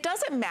 And it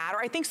doesn't matter.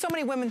 I think so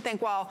many women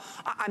think, well,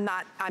 I'm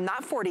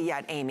not 40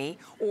 yet, Amy,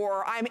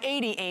 or I'm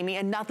 80, Amy,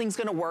 and nothing's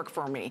gonna work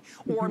for me.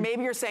 Or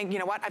maybe you're saying, you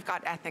know what, I've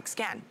got ethnic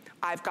skin.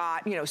 I've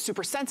got, you know,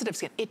 super sensitive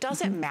skin. It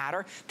doesn't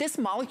matter. This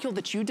molecule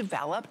that you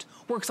developed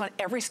works on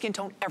every skin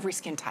tone, every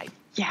skin type.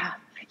 Yeah.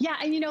 Yeah,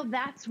 and you know,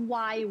 that's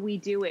why we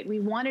do it. We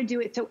want to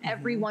do it so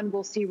everyone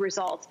will see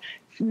results.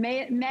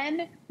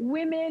 Men,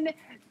 women,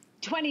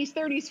 20s,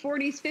 30s,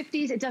 40s,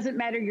 50s, it doesn't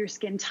matter your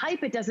skin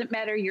type, it doesn't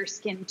matter your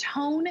skin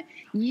tone,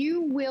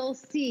 you will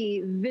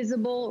see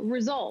visible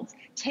results.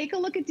 Take a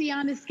look at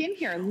Deanna's skin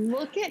here.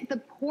 Look at the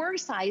pore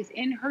size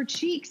in her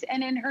cheeks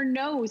and in her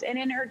nose and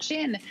in her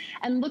chin.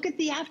 And look at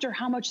the after,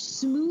 how much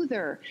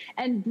smoother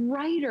and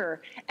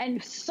brighter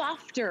and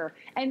softer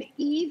and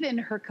even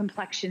her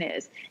complexion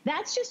is.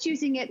 That's just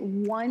using it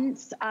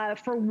once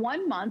for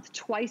 1 month,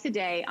 twice a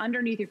day,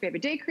 underneath your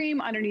favorite day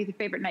cream, underneath your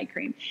favorite night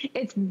cream.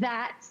 It's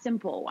that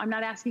simple. I'm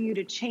not asking you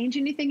to change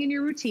anything in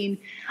your routine.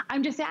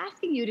 I'm just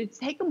asking you to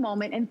take a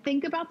moment and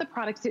think about the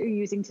products that you're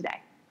using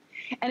today.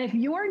 And if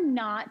you're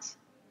not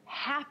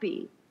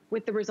happy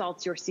with the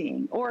results you're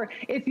seeing, or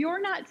if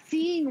you're not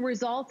seeing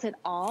results at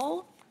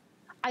all,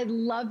 I'd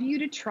love you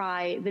to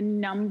try the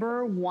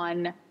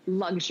 #1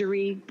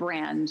 luxury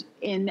brand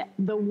in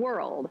the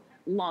world,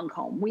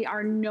 Lancome. We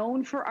are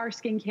known for our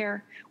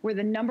skincare. We're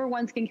the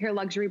 #1 skincare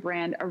luxury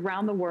brand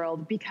around the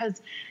world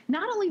because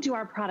not only do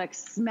our products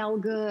smell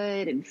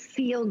good and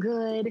feel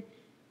good,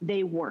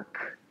 they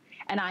work.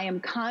 And I am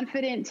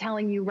confident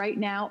telling you right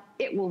now,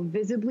 it will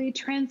visibly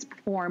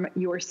transform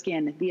your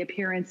skin. The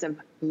appearance of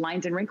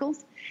lines and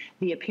wrinkles,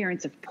 the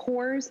appearance of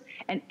pores,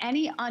 and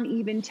any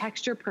uneven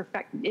texture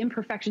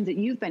imperfections that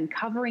you've been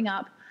covering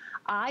up.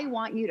 I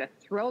want you to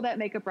throw that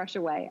makeup brush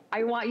away.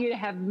 I want you to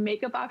have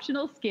makeup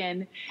optional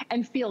skin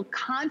and feel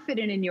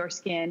confident in your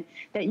skin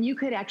that you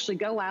could actually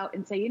go out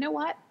and say, you know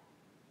what?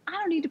 I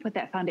don't need to put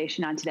that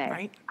foundation on today.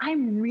 Right.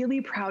 I'm really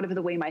proud of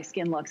the way my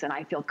skin looks, and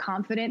I feel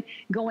confident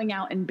going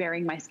out and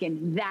bearing my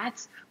skin.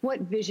 That's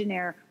what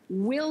Visionaire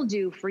will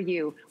do for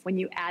you when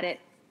you add it.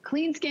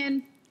 Clean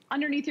skin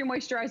underneath your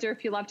moisturizer.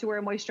 If you love to wear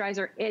a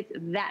moisturizer, it's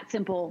that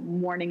simple,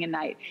 morning and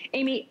night.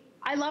 Amy,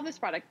 I love this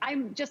product.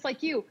 I'm just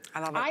like you. I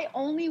love it. I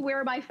only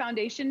wear my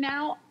foundation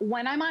now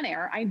when I'm on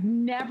air. I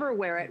never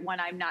wear it when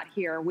I'm not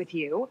here with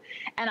you.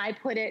 And I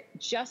put it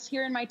just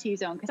here in my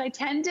T-zone because I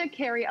tend to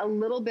carry a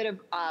little bit of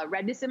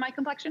redness in my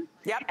complexion.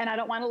 Yep. And I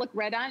don't want to look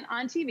red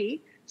on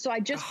TV. So I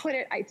just put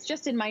it, it's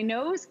just in my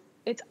nose.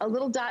 It's a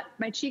little dot,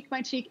 my cheek,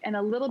 and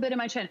a little bit of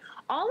my chin.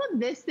 All of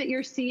this that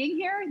you're seeing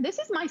here, this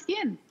is my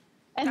skin.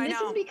 And this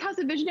is because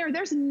of Visionaire.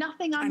 There's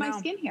nothing on my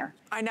skin here.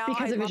 I know.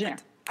 Because of Visionaire.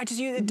 I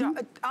just use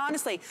it,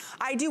 honestly,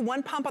 I do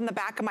one pump on the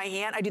back of my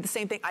hand. I do the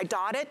same thing. I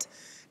dot it,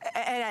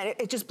 and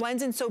it just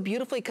blends in so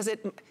beautifully because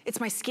it's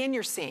my skin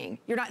you're seeing.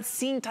 You're not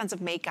seeing tons of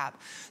makeup.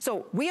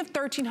 So we have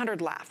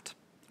 1,300 left.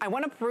 I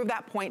want to prove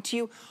that point to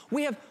you.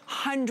 We have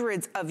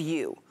hundreds of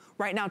you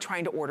right now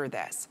trying to order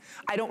this.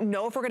 I don't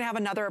know if we're gonna have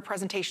another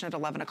presentation at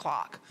 11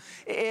 o'clock.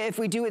 If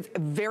we do, it's a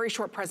very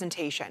short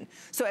presentation.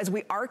 So as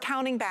we are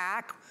counting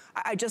back,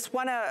 I just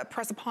wanna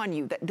press upon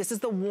you that this is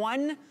the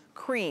one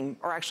cream,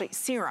 or actually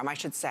serum, I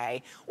should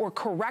say, or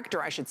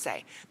corrector, I should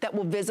say, that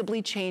will visibly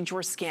change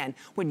your skin.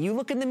 When you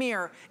look in the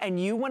mirror and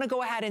you wanna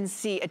go ahead and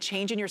see a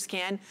change in your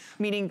skin,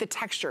 meaning the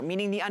texture,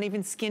 meaning the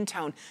uneven skin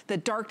tone, the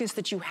darkness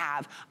that you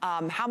have,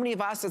 how many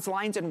of us, it's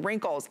lines and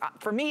wrinkles.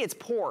 For me, it's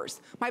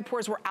pores. My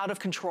pores were out of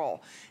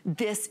control.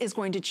 This is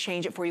going to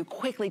change it for you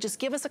quickly. Just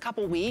give us a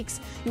couple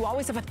weeks. You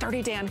always have a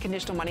 30-day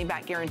unconditional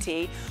money-back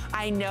guarantee.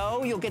 I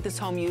know you'll get this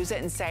home, use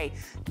it, and say,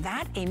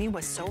 that Amy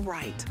was so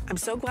right. I'm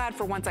so glad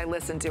for once I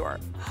listened to her.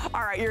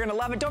 All right, you're gonna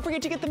love it. Don't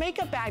forget to get the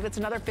makeup bag. That's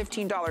another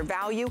 $15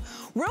 value.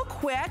 Real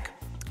quick,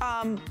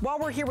 while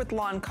we're here with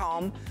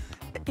Lancome,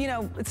 you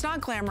know, it's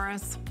not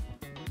glamorous.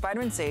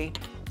 Vitamin C,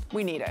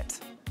 we need it.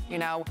 You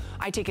know,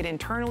 I take it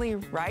internally,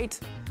 right?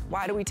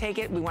 Why do we take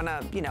it? We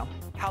wanna, you know,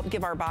 help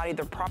give our body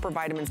the proper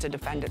vitamins to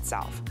defend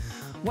itself.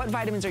 What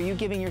vitamins are you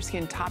giving your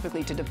skin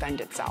topically to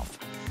defend itself?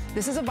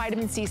 This is a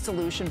vitamin C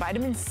solution.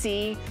 Vitamin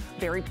C,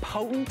 very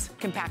potent,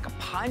 can pack a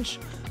punch,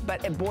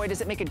 but boy,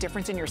 does it make a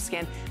difference in your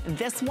skin.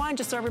 This one,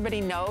 just so everybody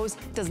knows,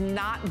 does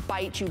not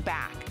bite you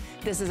back.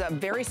 This is a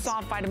very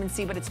soft vitamin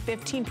C, but it's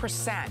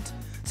 15%.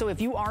 So if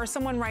you are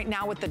someone right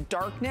now with the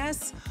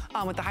darkness,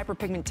 with the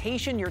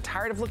hyperpigmentation, you're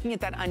tired of looking at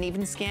that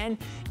uneven skin,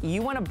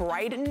 you wanna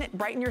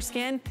brighten your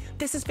skin,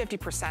 this is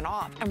 50%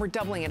 off, and we're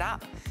doubling it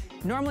up.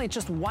 Normally it's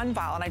just one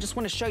vial, and I just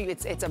wanna show you,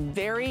 it's a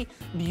very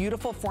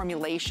beautiful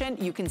formulation.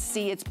 You can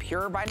see it's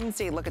pure vitamin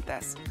C. Look at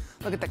this.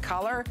 Look at the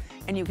color,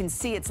 and you can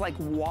see it's like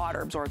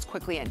water absorbs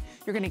quickly in.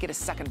 You're gonna get a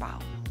second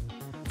vial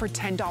for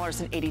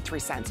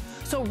 $10.83.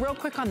 So real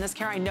quick on this,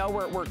 Kara, I know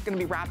we're gonna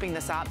be wrapping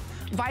this up.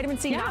 Vitamin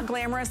C, not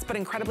glamorous, but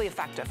incredibly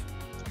effective.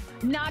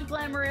 Not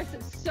glamorous,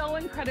 so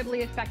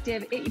incredibly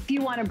effective. If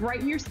you want to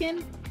brighten your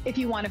skin, if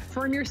you want to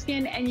firm your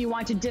skin, and you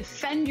want to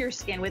defend your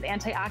skin with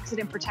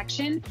antioxidant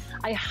protection,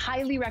 I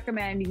highly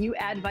recommend you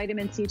add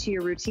vitamin C to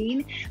your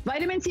routine.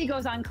 Vitamin C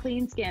goes on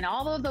clean skin.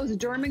 All of those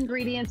derm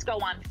ingredients go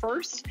on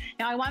first.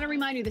 Now, I want to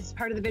remind you, this is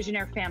part of the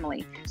Visionaire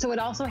family. So it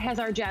also has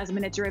our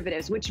jasminate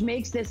derivatives, which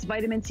makes this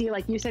vitamin C,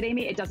 like you said,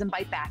 Amy, it doesn't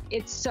bite back.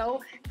 It's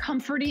so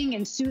comforting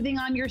and soothing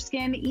on your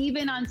skin,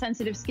 even on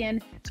sensitive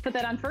skin. So put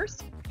that on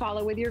first,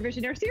 follow with your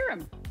Visionaire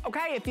serum.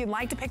 Okay, if you'd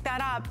like to pick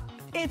that up,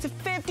 it's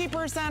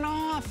 50%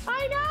 off.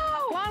 I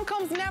know.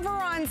 Lancome's never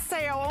on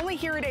sale, only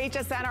here at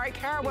HSN. All right,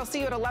 Kara, we'll see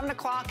you at 11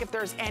 o'clock if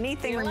there's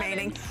anything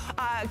remaining.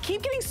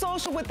 Keep getting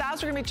social with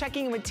us. We're gonna be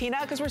checking in with Tina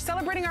because we're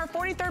celebrating our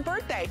 43rd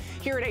birthday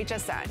here at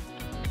HSN.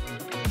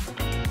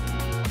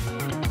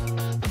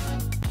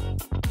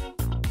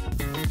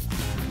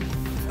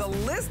 The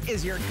List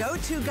is your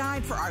go-to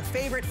guide for our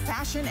favorite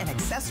fashion and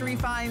accessory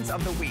finds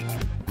of the week.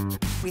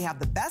 We have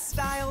the best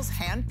styles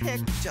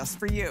handpicked just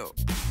for you.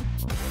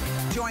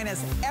 Join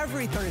us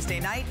every Thursday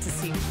night to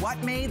see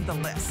what made the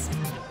list.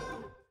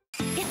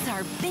 It's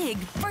our big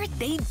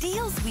birthday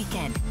deals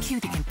weekend. Cue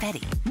the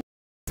confetti.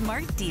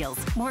 Smart deals,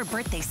 more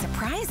birthday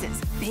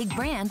surprises, big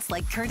brands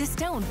like Curtis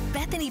Stone,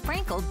 Bethany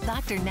Frankel,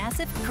 Dr.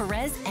 Nassif,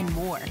 Perez, and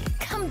more.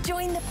 Come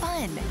join the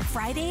fun.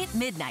 Friday at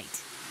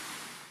midnight.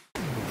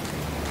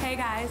 Hey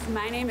guys,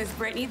 my name is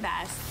Brittany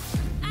Best.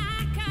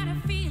 I got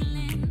a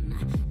feeling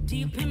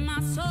deep in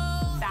my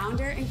soul.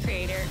 Founder and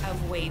creator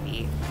of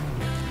Wavy.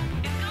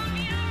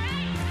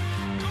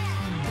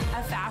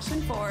 A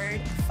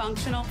fashion-forward,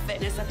 functional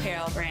fitness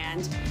apparel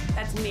brand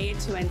that's made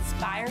to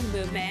inspire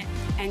movement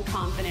and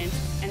confidence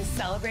and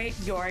celebrate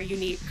your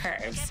unique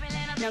curves.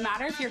 No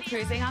matter if you're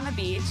cruising on the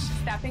beach,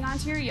 stepping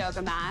onto your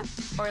yoga mat,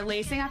 or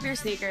lacing up your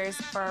sneakers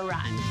for a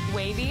run,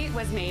 Wavy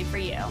was made for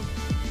you.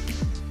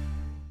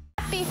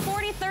 Happy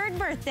 43rd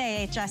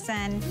birthday,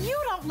 HSN. You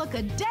don't look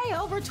a day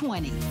over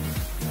 20.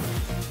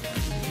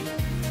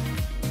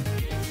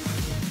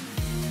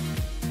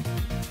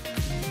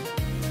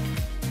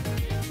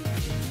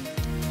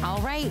 All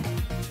right.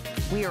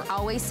 We are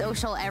always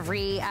social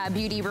every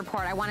beauty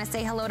report. I want to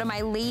say hello to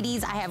my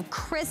ladies. I have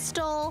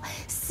Crystal,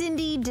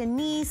 Cindy,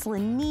 Denise,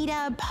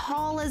 Lanita,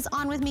 Paula's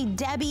on with me,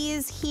 Debbie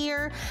is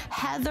here,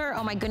 Heather.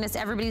 Oh my goodness,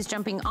 everybody's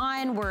jumping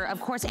on. We're of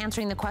course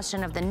answering the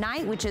question of the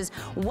night, which is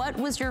what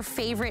was your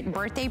favorite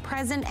birthday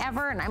present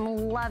ever? And I'm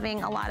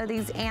loving a lot of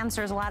these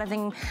answers, a lot of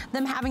them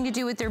having to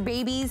do with their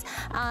babies.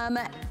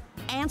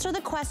 Answer the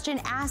question,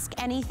 ask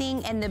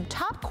anything, and the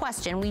top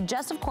question, we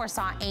just of course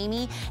saw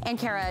Amy and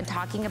Kara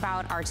talking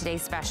about our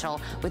today's special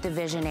with the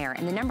Visionaire,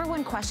 and the number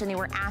one question they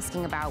were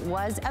asking about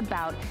was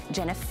about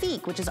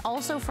Genifique, which is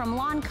also from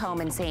Lancome,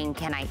 and saying,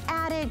 can I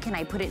add it? Can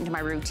I put it into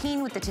my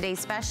routine with the today's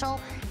special?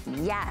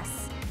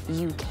 Yes,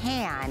 you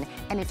can,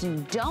 and if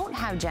you don't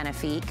have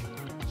Genifique,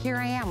 here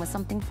I am with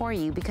something for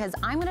you, because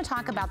I'm gonna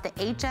talk about the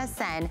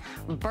HSN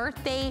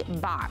birthday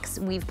box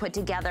we've put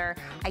together.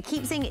 I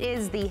keep saying it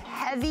is the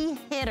heavy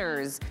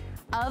hitters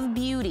of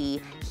beauty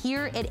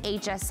here at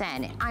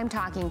HSN. I'm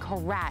talking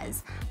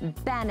Caress,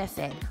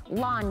 Benefit,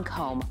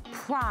 Lancome,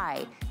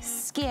 Pride,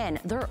 Skin.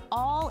 They're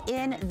all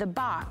in the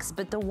box,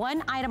 but the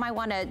one item I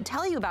wanna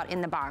tell you about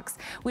in the box,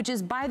 which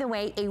is, by the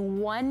way, a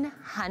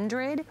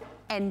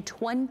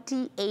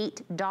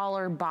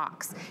 $128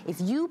 box. If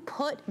you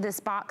put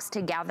this box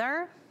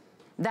together,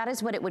 that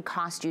is what it would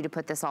cost you to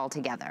put this all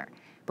together.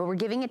 But we're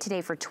giving it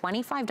today for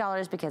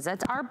 $25 because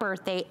that's our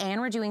birthday, and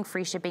we're doing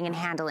free shipping and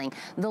handling.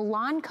 The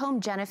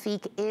Lancome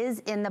Genifique is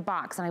in the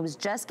box, and I was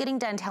just getting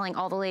done telling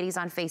all the ladies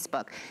on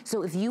Facebook.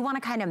 So if you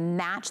wanna kind of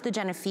match the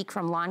Genifique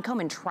from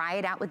Lancome and try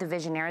it out with the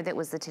Visionaire that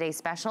was the today's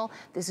special,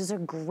 this is a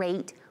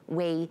great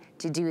way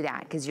to do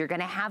that, because you're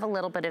gonna have a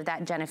little bit of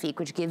that Genifique,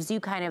 which gives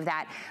you kind of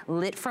that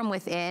lit from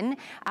within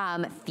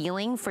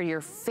feeling for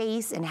your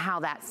face and how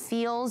that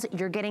feels.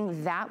 You're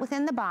getting that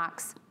within the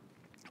box.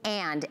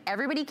 And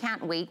everybody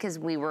can't wait, because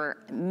we were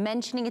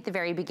mentioning at the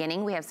very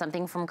beginning, we have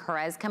something from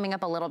Caress coming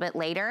up a little bit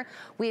later.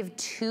 We have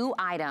two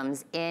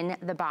items in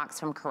the box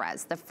from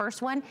Caress. The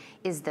first one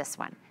is this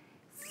one,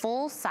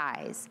 full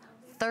size,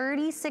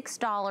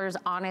 $36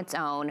 on its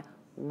own,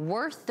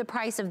 worth the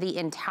price of the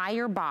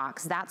entire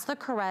box. That's the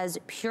Caress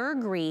Pure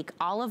Greek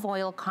Olive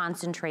Oil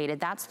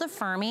Concentrated. That's the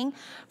firming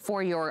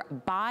for your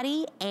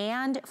body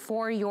and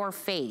for your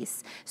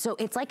face. So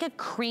it's like a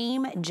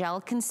cream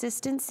gel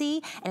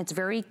consistency, and it's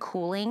very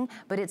cooling,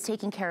 but it's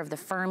taking care of the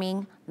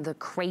firming, the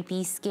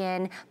crepey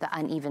skin, the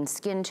uneven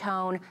skin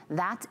tone.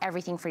 That's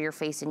everything for your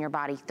face and your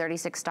body,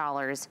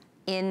 $36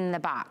 in the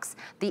box.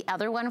 The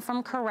other one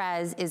from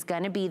Caress is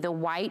gonna be the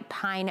White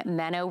Pine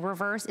Menno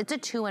Reverse. It's a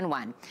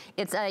 2-in-1.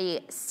 It's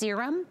a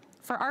serum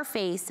for our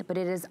face, but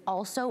it is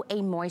also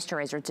a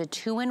moisturizer. It's a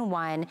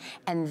 2-in-1,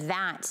 and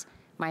that,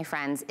 my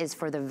friends, is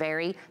for the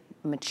very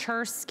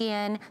mature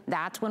skin.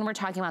 That's when we're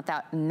talking about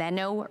that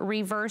Menno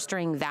Reverse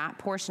during that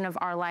portion of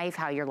our life,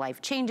 how your life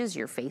changes,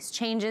 your face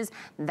changes.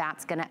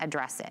 That's gonna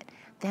address it.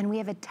 Then we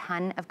have a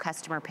ton of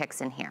customer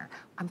picks in here.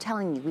 I'm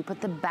telling you, we put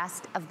the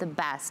best of the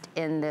best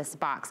in this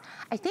box.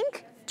 I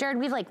think, Jared,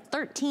 we have like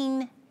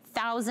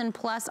 13,000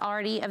 plus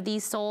already of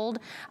these sold.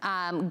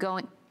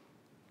 Going,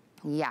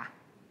 yeah.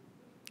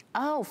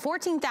 Oh,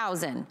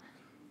 14,000.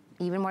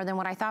 Even more than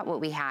what I thought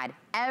what we had.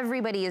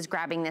 Everybody is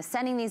grabbing this,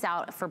 sending these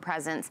out for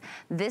presents.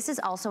 This is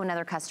also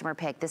another customer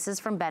pick. This is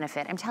from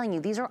Benefit. I'm telling you,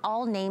 these are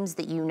all names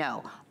that you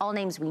know. All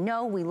names we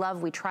know, we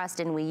love, we trust,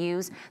 and we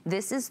use.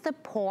 This is the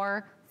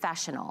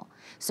Professional.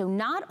 So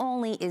not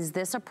only is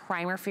this a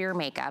primer for your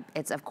makeup,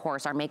 it's of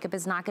course, our makeup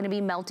is not gonna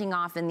be melting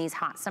off in these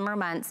hot summer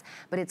months,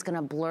 but it's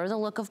gonna blur the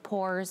look of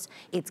pores.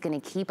 It's gonna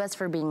keep us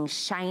from being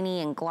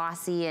shiny and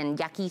glossy and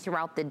yucky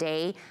throughout the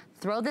day.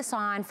 Throw this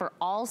on for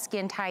all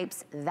skin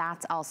types,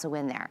 that's also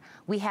in there.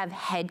 We have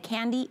Head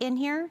Candy in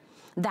here.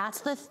 That's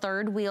the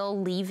Third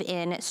Wheel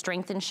Leave-In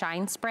Strength and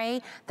Shine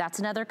Spray. That's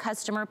another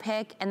customer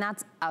pick, and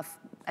that's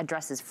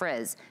addresses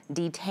frizz,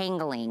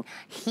 detangling,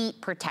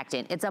 heat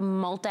protectant. It's a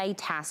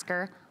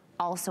multitasker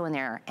also in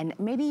there. And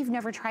maybe you've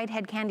never tried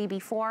Head Candy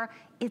before.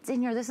 It's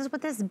in here. This is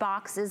what this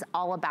box is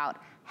all about.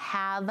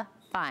 Have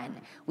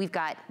fun. We've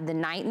got the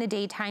Night and the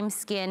Daytime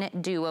Skin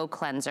Duo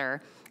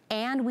Cleanser,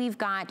 and we've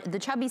got the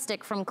Chubby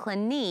Stick from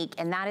Clinique,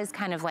 and that is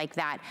kind of like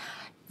that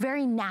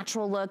very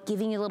natural look,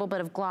 giving you a little bit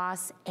of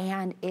gloss,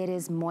 and it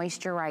is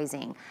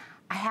moisturizing.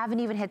 I haven't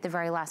even hit the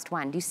very last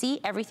one. Do you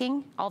see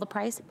everything, all the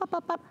price? Up,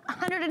 up, up.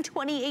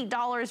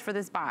 $128 for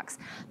this box.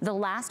 The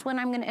last one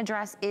I'm gonna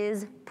address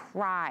is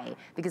Pry,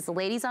 because the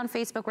ladies on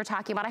Facebook were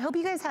talking about, I hope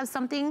you guys have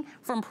something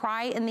from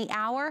Pry in the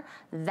hour.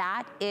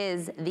 That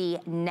is the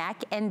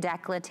neck and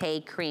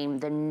décolleté cream,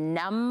 the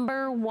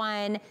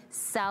 #1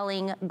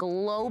 selling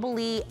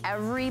globally.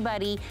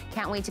 Everybody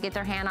can't wait to get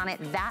their hand on it.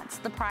 That's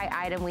the Pry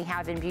item we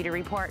have in Beauty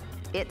Report.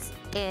 It's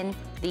in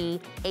the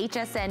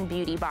HSN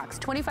Beauty Box.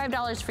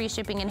 $25 free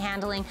shipping and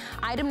handling.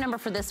 Item number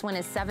for this one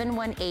is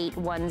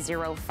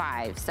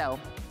 718105. So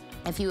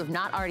if you have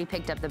not already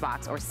picked up the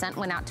box or sent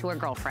one out to a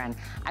girlfriend,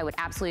 I would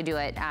absolutely do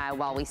it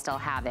while we still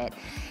have it.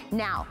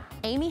 Now,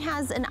 Amy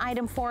has an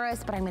item for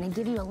us, but I'm gonna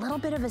give you a little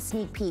bit of a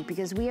sneak peek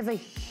because we have a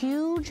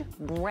huge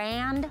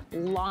brand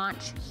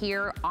launch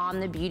here on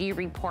the Beauty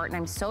Report, and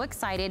I'm so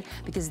excited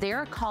because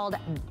they're called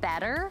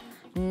Better,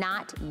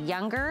 Not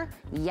Younger.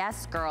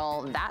 Yes,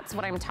 girl, that's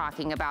what I'm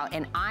talking about.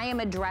 And I am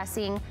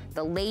addressing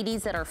the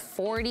ladies that are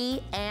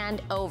 40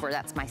 and over.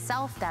 That's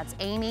myself, that's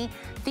Amy.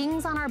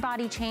 Things on our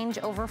body change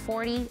over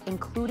 40,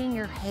 including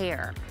your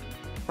hair,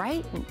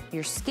 right?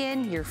 Your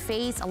skin, your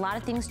face, a lot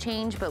of things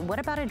change, but what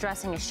about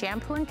addressing a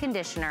shampoo and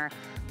conditioner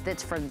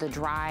that's for the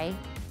dry,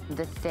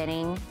 the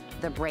thinning,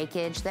 the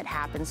breakage that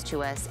happens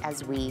to us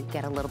as we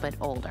get a little bit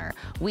older.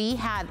 We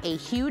have a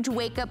huge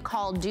wake-up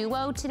call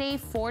duo today,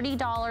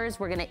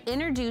 $40. We're gonna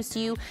introduce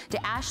you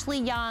to Ashley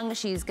Young.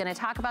 She's gonna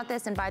talk about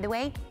this, and by the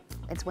way,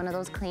 it's one of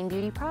those clean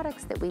beauty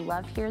products that we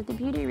love here at the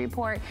Beauty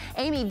Report.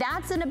 Amy,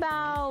 that's in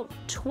about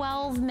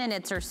 12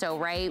 minutes or so,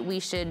 right? We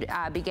should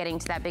be getting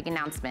to that big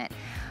announcement.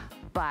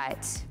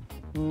 But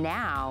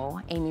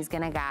now, Amy's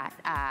gonna got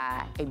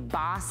a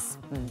boss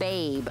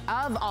babe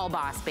of all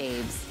boss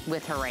babes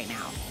with her right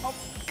now. Oh,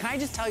 can I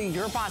just tell you,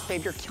 you're a boss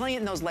babe. You're killing it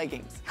in those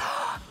leggings.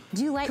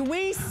 Do you like? Can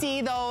we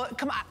see though?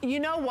 Come on, you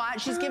know what?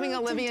 She's giving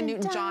Olivia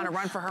Newton-John a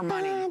run for her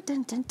money. Oh,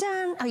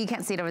 you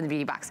can't see it over the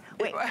beauty box.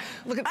 Wait,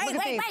 look at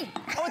these.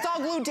 Oh, it's all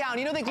glued down.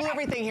 You know they glue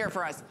everything here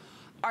for us.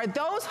 Are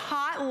those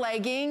hot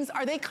leggings?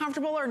 Are they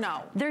comfortable or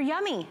no? They're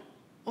yummy.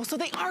 Oh, so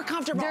they are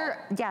comfortable.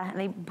 Yeah,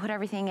 they put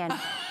everything in.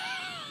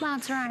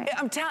 That's right.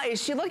 I'm telling you,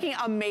 is she looking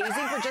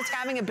amazing for just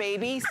having a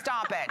baby?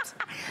 Stop it.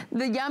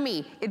 The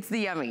yummy, it's the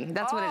yummy.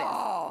 That's what it is.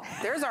 Oh,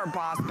 there's our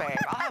boss babe.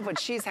 I'll have what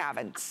she's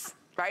having,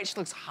 right? She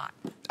looks hot.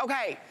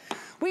 Okay,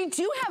 we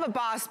do have a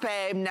boss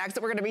babe next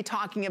that we're gonna be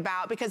talking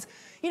about because,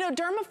 you know,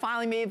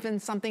 dermafiling may have been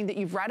something that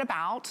you've read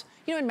about,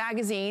 you know, in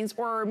magazines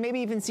or maybe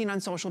even seen on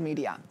social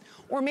media.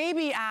 Or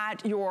maybe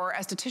at your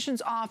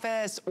esthetician's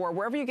office or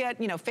wherever you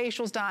get, you know,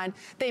 facials done,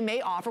 they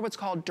may offer what's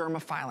called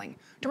dermafiling.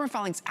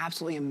 Dermafiling is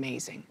absolutely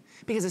amazing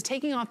because it's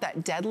taking off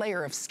that dead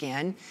layer of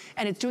skin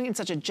and it's doing it in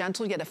such a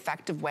gentle yet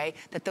effective way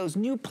that those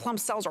new plump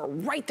cells are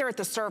right there at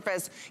the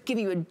surface,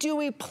 giving you a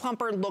dewy,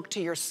 plumper look to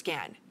your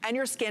skin. And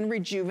your skin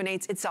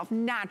rejuvenates itself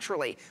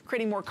naturally,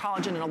 creating more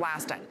collagen and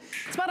elastin.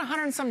 It's about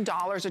 $100 and some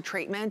a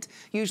treatment.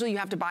 Usually you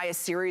have to buy a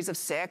series of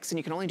 6 and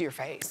you can only do your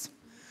face.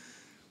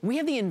 We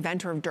have the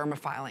inventor of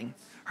dermafiling.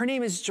 Her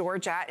name is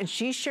Georgette, and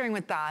she's sharing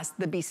with us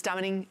the Be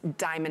Stunning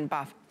Diamond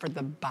Buff for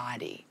the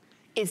body.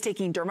 It's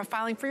taking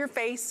dermafiling for your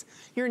face,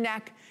 your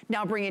neck,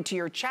 now bring it to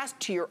your chest,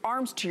 to your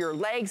arms, to your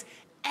legs,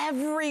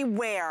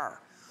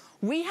 everywhere.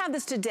 We have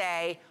this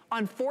today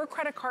on 4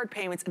 credit card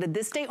payments at a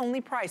this day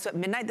only price, so at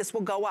midnight this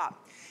will go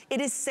up. It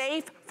is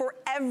safe for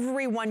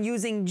everyone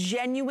using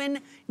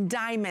genuine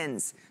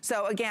diamonds.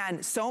 So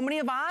again, so many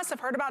of us have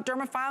heard about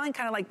dermafiling,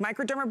 kind of like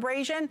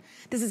microdermabrasion.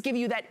 This is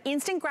giving you that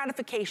instant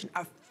gratification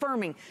of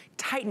firming,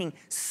 tightening,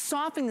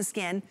 softening the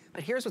skin,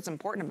 but here's what's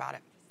important about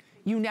it.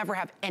 You never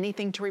have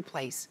anything to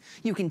replace.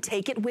 You can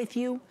take it with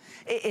you.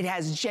 It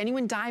has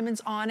genuine diamonds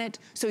on it,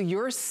 so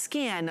your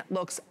skin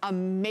looks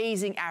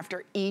amazing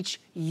after each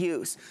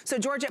use. So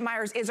Georgette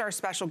Myers is our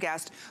special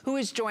guest who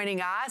is joining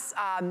us,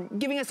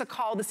 giving us a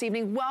call this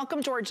evening.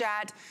 Welcome,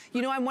 Georgette.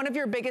 You know, I'm one of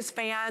your biggest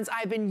fans.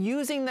 I've been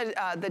using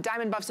the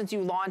Diamond Buff since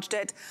you launched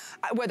it,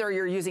 whether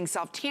you're using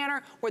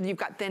self-tanner, whether you've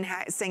got thin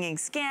singing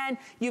skin,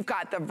 you've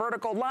got the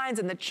vertical lines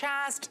in the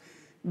chest.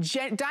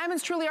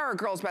 Diamonds truly are a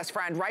girl's best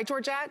friend, right,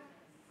 Georgette?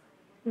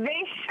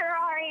 They sure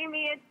are,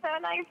 Amy. It's so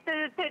nice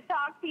to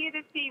talk to you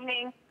this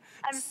evening.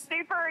 I'm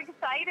super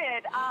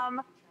excited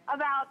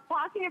about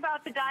talking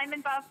about the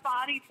Diamond Buff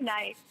Body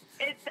tonight.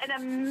 It's an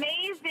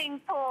amazing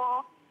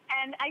tool,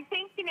 and I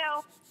think, you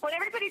know, what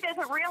everybody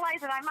doesn't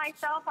realize, and I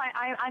myself,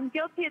 I'm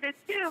guilty of this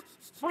too,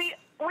 we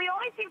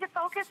always seem to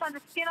focus on the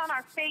skin on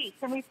our face,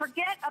 and we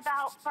forget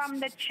about from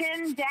the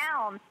chin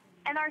down.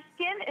 And our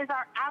skin is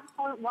our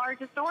absolute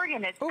largest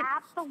organ. It's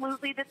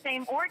absolutely the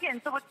same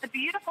organ. So what's the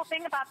beautiful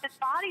thing about this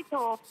body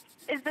tool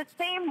is the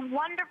same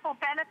wonderful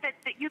benefits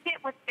that you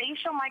get with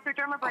facial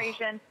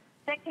microdermabrasion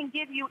that can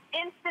give you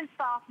instant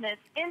softness,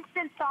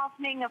 instant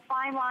softening of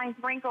fine lines,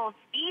 wrinkles,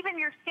 even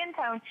your skin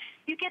tone.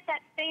 You get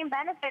that same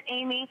benefit,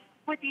 Amy,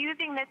 with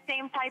using this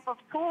same type of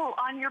tool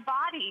on your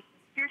body.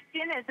 Your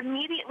skin is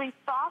immediately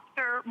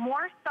softer,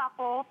 more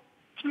supple,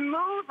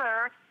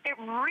 smoother. It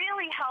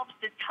really helps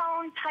to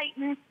tone,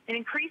 tighten, it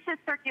increases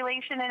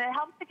circulation, and it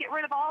helps to get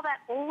rid of all that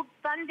old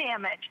sun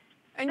damage.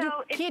 And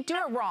so you can't do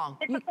it wrong.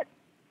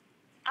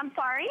 I'm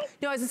sorry?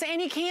 No, I was saying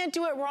you can't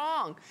do it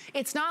wrong.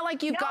 It's not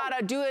like you've got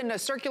to do it in a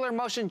circular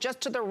motion just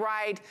to the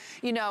right,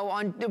 you know,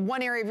 on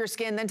one area of your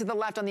skin, then to the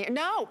left on the,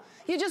 no,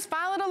 you just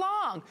file it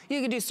along.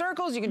 You can do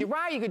circles, you can do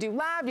right, you can do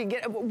left, you can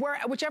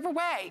get whichever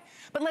way.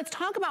 But let's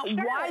talk about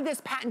why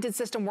this patented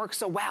system works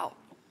so well.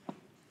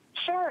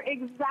 Sure,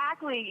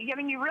 exactly. I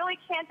mean, you really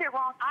can't do it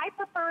wrong. I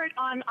prefer it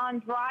on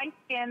dry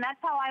skin. That's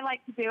how I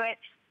like to do it.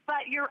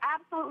 But you're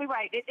absolutely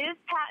right. It is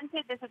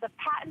patented. This is a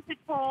patented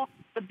tool.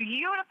 The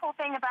beautiful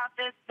thing about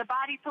this, the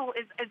body tool,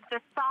 is the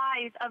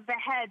size of the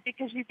head,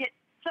 because you get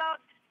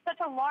such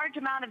a large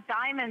amount of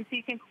diamonds, so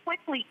you can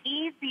quickly,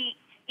 easily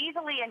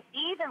and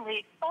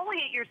evenly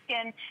exfoliate your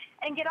skin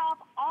and get off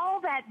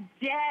all that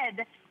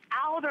dead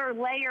outer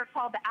layer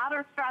called the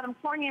outer stratum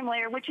corneum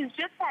layer, which is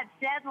just that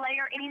dead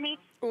layer, Amy.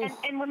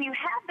 And when you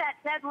have that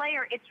dead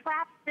layer, it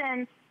traps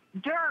in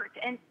dirt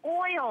and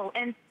oil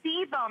and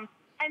sebum.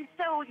 And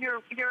so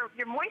your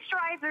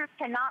moisturizers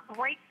cannot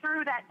break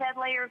through that dead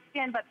layer of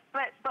skin,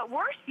 but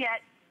worse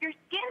yet, your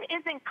skin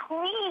isn't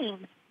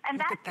clean. And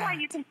that's why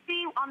you can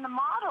see on the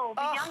model,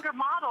 the younger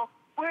model,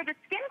 where the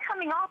skin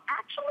coming off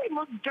actually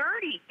looks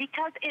dirty,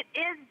 because it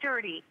is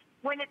dirty.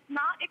 When it's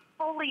not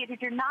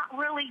exfoliated, you're not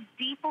really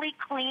deeply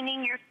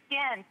cleaning your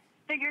skin.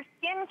 So your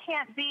skin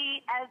can't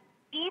be as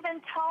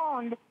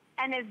even-toned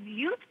and as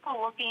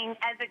youthful looking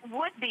as it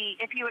would be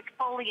if you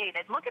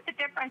exfoliated. Look at the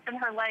difference in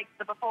her legs,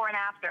 the before and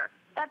after.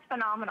 That's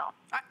phenomenal.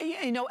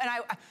 You know, and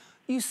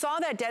you saw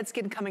that dead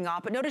skin coming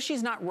off, but notice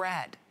she's not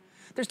red.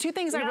 There's two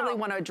things I really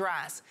want to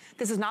address.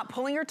 This is not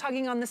pulling or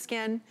tugging on the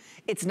skin.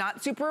 It's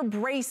not super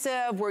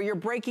abrasive where you're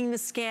breaking the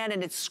skin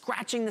and it's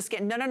scratching the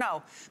skin. No, no,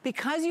 no.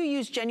 Because you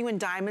use genuine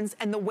diamonds,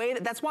 and the way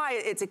that's why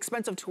it's an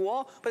expensive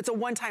tool, but it's a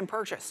one-time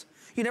purchase.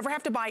 You never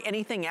have to buy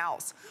anything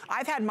else.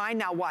 I've had mine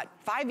now, what,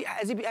 5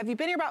 years? Have you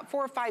been here about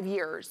 4 or 5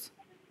 years?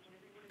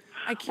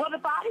 Well, the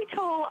body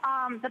tool,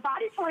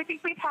 I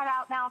think we've had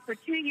out now for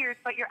 2 years,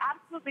 but you're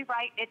absolutely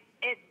right.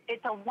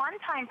 It's a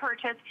one-time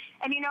purchase.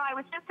 And, you know, I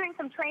was just doing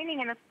some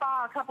training in a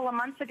spa a couple of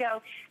months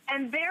ago,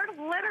 and they're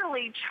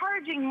literally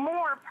charging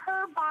more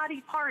per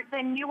body part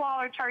than you all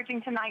are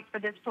charging tonight for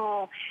this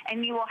tool,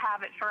 and you will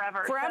have it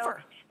forever.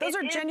 Forever. So those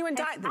are genuine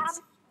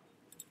diamonds.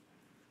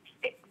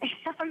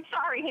 I'm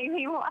sorry,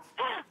 Amy.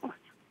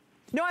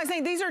 No, I was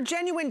saying these are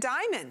genuine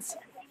diamonds.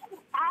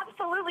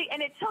 Absolutely.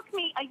 And it took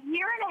me a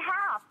year and a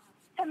half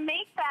to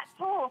make that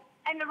tool.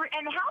 And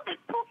how this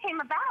tool came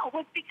about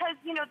was because,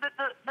 you know,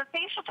 the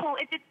facial tool,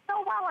 it did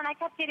so well, and I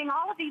kept getting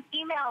all of these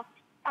emails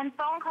and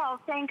phone calls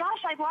saying,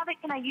 gosh, I love it.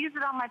 Can I use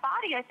it on my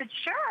body? I said,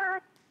 sure,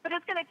 but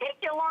it's going to take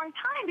you a long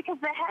time because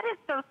the head is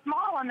so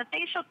small on the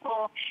facial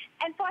tool.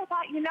 And so I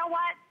thought, you know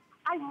what?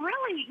 I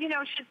really, you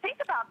know, should think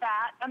about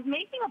that. I'm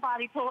making a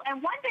body tool.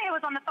 And one day I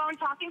was on the phone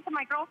talking to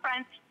my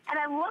girlfriend, and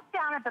I looked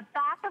down at the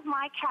back of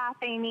my calf,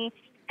 Amy,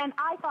 and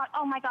I thought,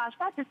 oh my gosh,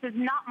 that just is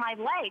not my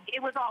leg.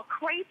 It was all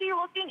crazy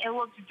looking. It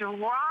looked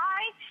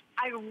dry.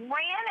 I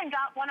ran and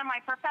got one of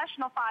my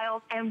professional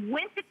files and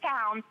went to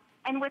town,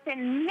 and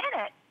within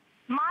minutes,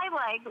 my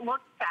leg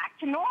looked back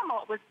to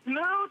normal. It was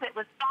smooth. It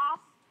was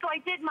soft. So I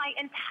did my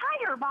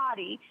entire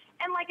body,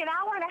 and like an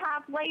hour and a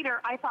half later,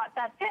 I thought,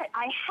 that's it.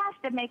 I have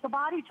to make a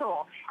body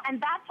tool, and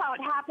that's how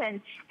it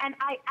happened. And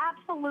I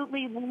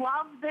absolutely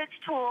love this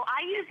tool.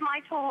 I use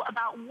my tool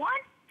about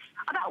once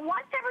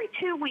every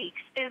 2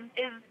 weeks is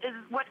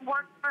what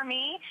works for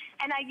me,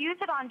 and I use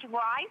it on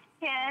dry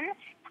skin.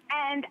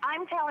 And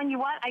I'm telling you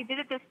what, I did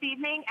it this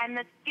evening, and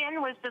the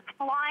skin was just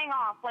flying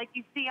off like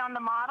you see on the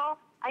model.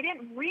 I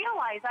didn't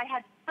realize I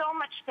had so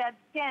much dead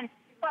skin,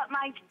 but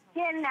my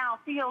skin now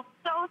feels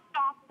so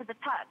soft to the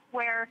touch,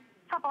 where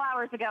a couple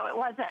hours ago it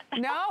wasn't.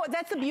 No,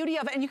 that's the beauty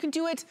of it. And you can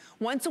do it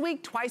once a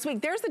week, twice a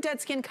week. There's the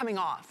dead skin coming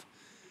off.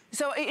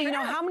 So, you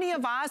know, how many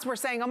of us were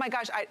saying, oh my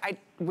gosh, I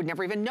would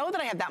never even know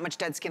that I have that much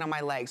dead skin on my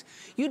legs.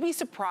 You'd be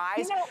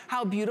surprised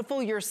how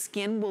beautiful your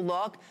skin will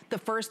look the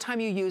first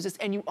time you use this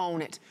and you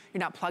own it. You're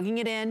not plugging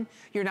it in.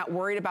 You're not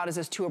worried about, is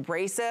this too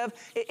abrasive?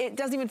 It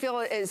doesn't even feel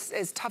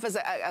as tough as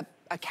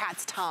a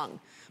cat's tongue.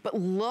 But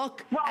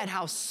look at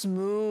how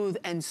smooth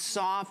and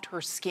soft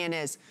her skin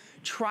is.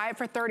 Try it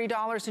for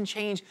 $30 and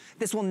change.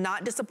 This will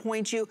not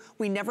disappoint you.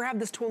 We never have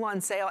this tool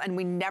on sale, and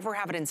we never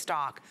have it in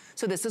stock.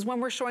 So this is when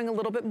we're showing a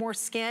little bit more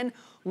skin.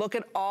 Look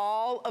at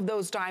all of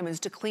those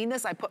diamonds. To clean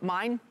this, I put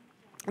mine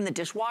in the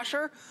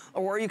dishwasher,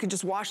 or you can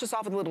just wash this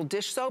off with a little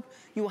dish soap.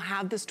 You will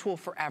have this tool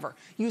forever.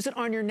 Use it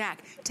on your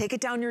neck. Take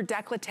it down your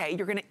décolleté.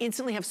 You're gonna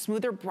instantly have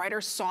smoother,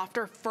 brighter,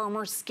 softer,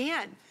 firmer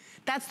skin.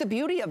 That's the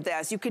beauty of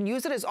this. You can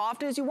use it as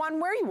often as you want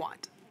and where you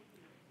want.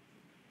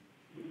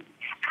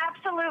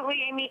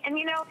 Absolutely, Amy. And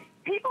you know,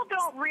 people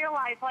don't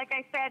realize, like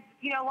I said,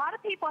 you know, a lot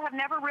of people have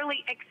never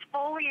really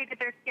exfoliated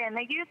their skin.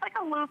 They use like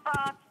a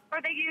loofah,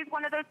 or they use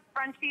one of those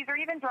scrunchies, or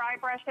even dry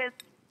brushes,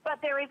 but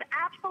there is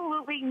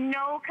absolutely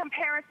no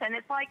comparison.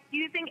 It's like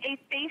using a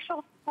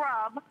facial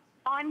scrub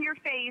on your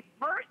face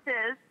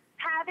versus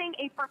having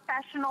a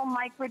professional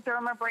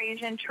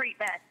microdermabrasion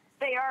treatment.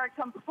 They are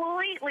a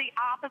completely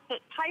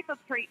opposite type of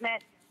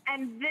treatment,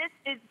 and this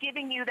is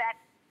giving you that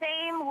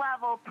same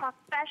level,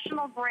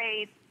 professional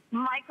grade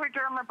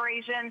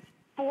microdermabrasions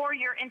for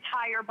your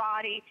entire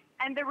body.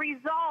 And the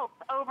results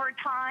over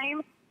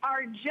time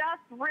are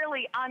just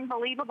really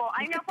unbelievable.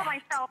 I know for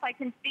myself, I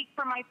can speak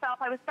for myself.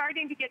 I was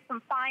starting to get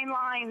some fine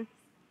lines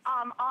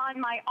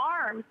on my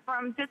arms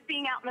from just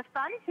being out in the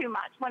sun too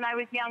much when I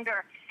was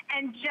younger.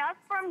 And just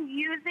from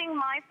using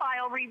my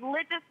file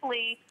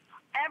religiously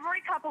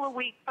every couple of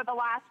weeks for the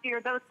last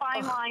year, those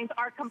fine lines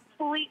are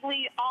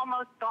completely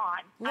almost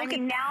gone. I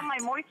mean, now my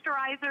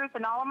moisturizers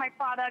and all of my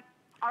products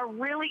are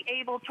really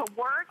able to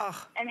work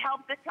and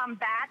help to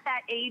combat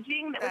that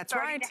aging that was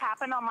starting to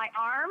happen on my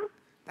arms.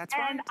 That's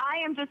right. And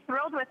I am just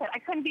thrilled with it. I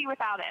couldn't be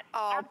without it.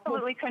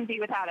 Absolutely couldn't be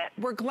without it.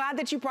 We're glad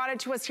that you brought it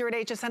to us here at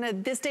HSN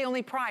at this day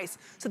only price.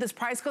 So this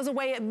price goes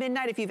away at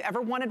midnight. If you've ever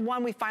wanted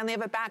one, we finally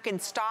have it back in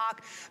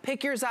stock.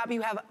 Pick yours up.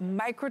 You have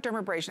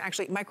microdermabrasion,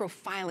 actually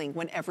microfiling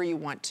whenever you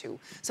want to.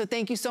 So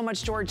thank you so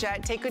much,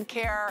 Georgette. Take good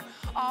care.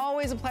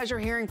 Always a pleasure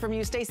hearing from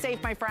you. Stay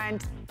safe, my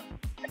friend.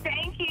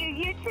 Thank you.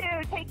 You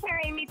too. Take care,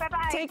 Amy.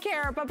 Bye-bye. Take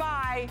care.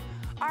 Bye-bye.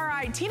 All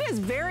right, Tina is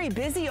very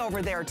busy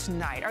over there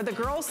tonight. Are the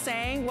girls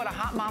saying what a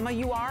hot mama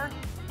you are?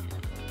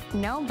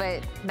 No,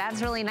 but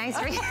that's really nice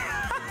for you.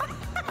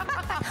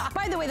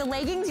 By the way, the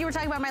leggings, you were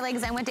talking about my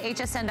leggings. I went to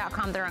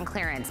hsn.com. They're on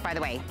clearance, by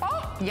the way.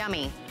 Oh,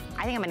 yummy.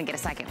 I think I'm gonna get a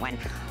second one.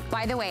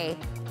 By the way,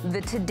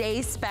 the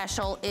today's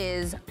special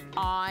is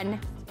on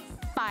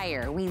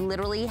fire. We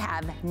literally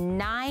have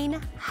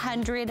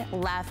 900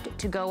 left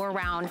to go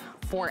around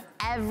for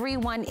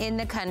everyone in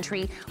the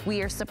country.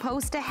 We are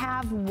supposed to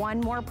have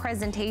one more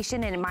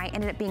presentation, and it might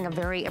end up being a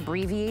very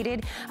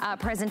abbreviated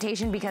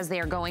presentation because they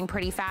are going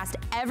pretty fast.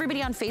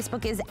 Everybody on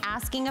Facebook is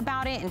asking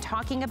about it and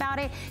talking about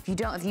it.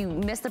 If you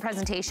missed the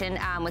presentation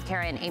with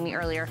Kara and Amy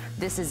earlier,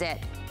 this is it.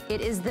 It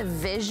is the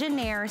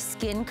Visionaire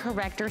Skin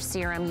Corrector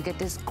Serum. You get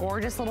this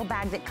gorgeous little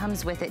bag that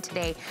comes with it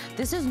today.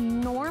 This is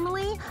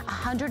normally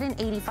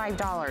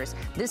 $185.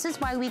 This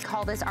is why we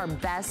call this our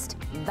best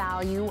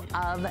value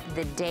of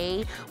the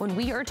day when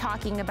we are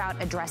talking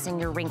about addressing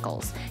your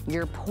wrinkles,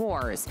 your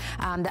pores,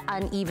 the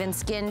uneven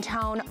skin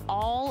tone,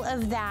 all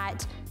of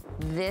that.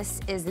 This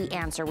is the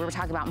answer. We were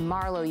talking about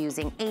Marlo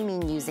using,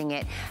 Amy using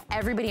it.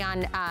 Everybody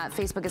on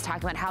Facebook is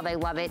talking about how they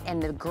love it,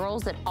 and the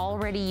girls that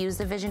already use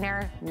the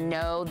Visionaire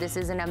know this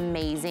is an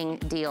amazing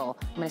deal.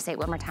 I'm gonna say it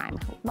one more time.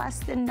 Less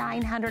than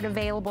 900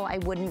 available. I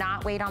would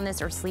not wait on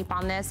this or sleep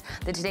on this.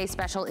 The Today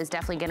Special is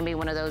definitely gonna be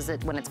one of those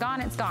that when it's gone,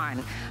 it's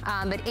gone.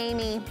 But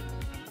Amy,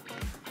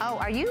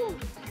 are you?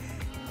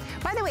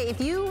 By the way,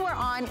 if you were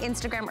on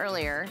Instagram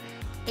earlier,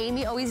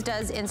 Amy always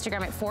does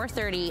Instagram at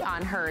 4:30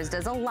 on hers,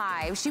 does a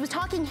live. She was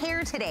talking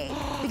hair today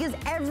because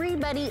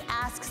everybody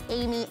asks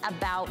Amy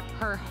about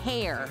her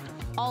hair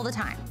all the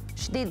time.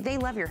 They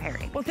love your hair,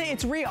 Amy. Well,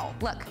 it's real.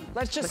 Look.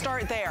 Let's just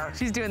start there.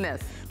 She's doing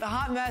this. The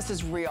hot mess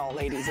is real,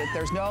 ladies. I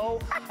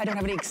don't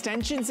have any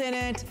extensions in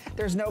it.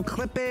 There's no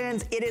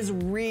clip-ins. It is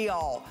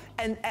real.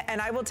 And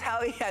I will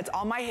tell you, it's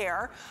all my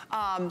hair.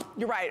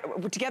 You're right.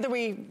 Together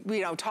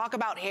we talk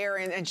about hair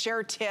and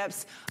share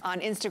tips on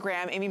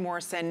Instagram. Amy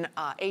Morrison,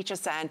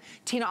 HSN.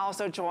 Tina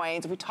also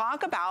joins. We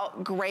talk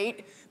about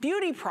great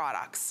beauty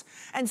products.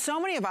 And so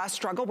many of us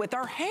struggle with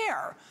our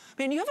hair.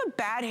 I mean, you have a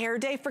bad hair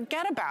day,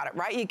 forget about it,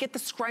 right? You get the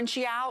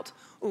scrunchie out.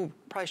 Ooh,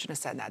 probably shouldn't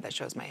have said that. That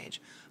shows my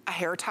age. A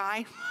hair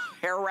tie,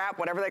 hair wrap,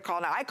 whatever they call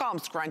it now. I call them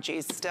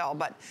scrunchies still,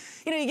 but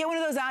you get one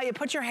of those out, you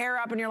put your hair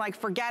up and you're like,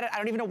 forget it. I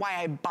don't even know why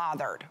I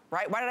bothered,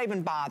 right? Why did I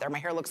even bother? My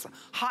hair looks a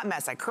hot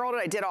mess. I curled it,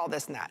 I did all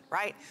this and that,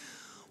 right?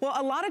 Well,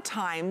 a lot of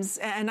times,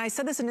 and I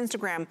said this on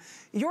Instagram,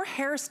 your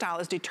hairstyle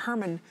is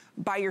determined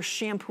by your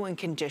shampoo and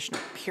conditioner,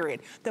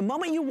 period. The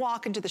moment you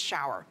walk into the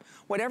shower,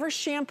 whatever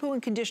shampoo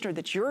and conditioner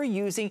that you're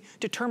using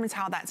determines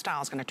how that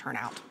style is gonna turn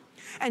out.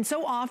 And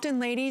so often,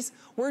 ladies,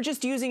 we're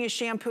just using a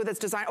shampoo that's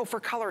designed,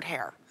 for colored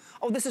hair.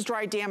 Oh, this is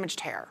dry,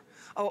 damaged hair.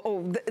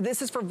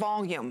 This is for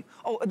volume.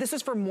 Oh, this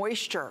is for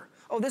moisture.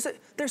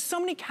 There's so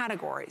many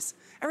categories.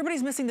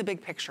 Everybody's missing the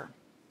big picture.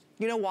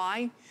 You know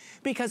why?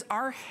 Because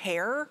our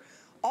hair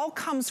all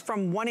comes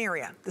from one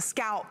area, the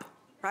scalp,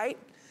 right?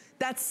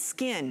 That's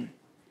skin.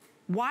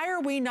 Why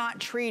are we not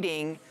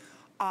treating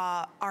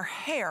our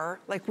hair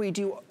like we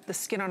do the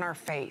skin on our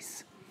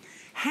face?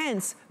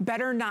 Hence,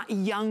 better not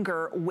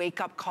younger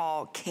wake-up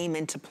call came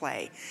into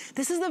play.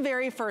 This is the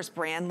very first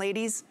brand,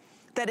 ladies,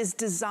 that is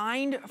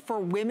designed for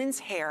women's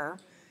hair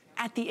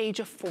at the age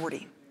of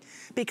 40.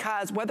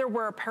 Because whether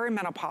we're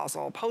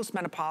perimenopausal,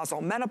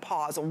 postmenopausal,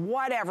 menopausal,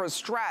 whatever,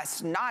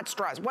 stress, not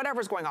stress,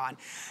 whatever's going on,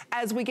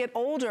 as we get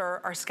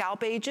older, our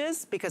scalp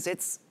ages because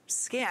it's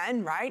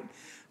skin, right?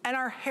 And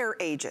our hair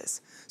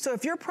ages. So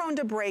if you're prone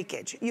to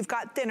breakage, you've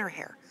got thinner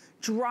hair,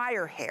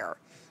 drier hair,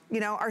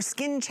 our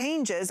skin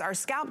changes, our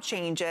scalp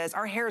changes,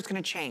 our hair is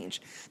gonna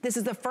change. This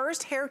is the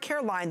first hair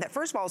care line that,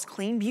 first of all, is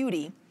clean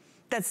beauty,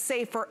 that's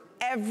safe for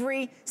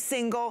every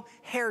single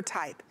hair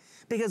type,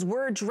 because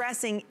we're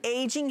addressing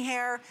aging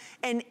hair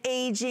and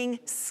aging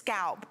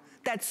scalp.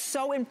 That's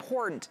so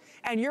important.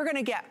 And you're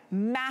gonna get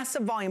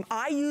massive volume.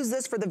 I use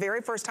this for the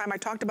very first time. I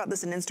talked about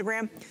this on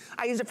Instagram.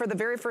 I used it for the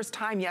very first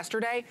time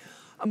yesterday.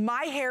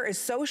 My hair is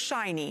so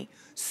shiny,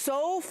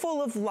 so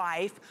full of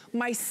life.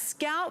 My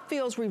scalp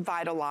feels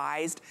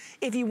revitalized.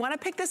 If you wanna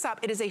pick this up,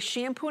 it is a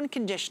shampoo and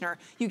conditioner.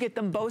 You get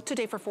them both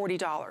today for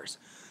 $40.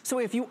 So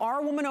if you are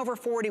a woman over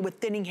 40 with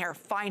thinning hair,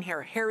 fine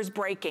hair, hair is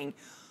breaking,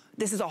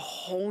 this is a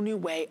whole new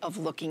way of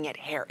looking at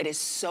hair. It is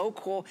so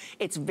cool.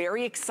 It's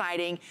very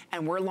exciting,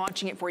 and we're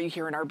launching it for you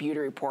here in our beauty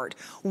report.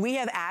 We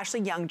have Ashley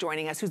Young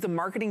joining us, who's the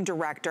marketing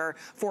director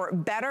for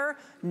Better,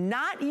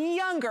 Not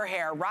Younger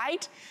Hair,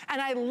 right?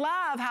 And I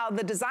love how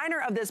the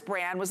designer of this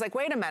brand was like,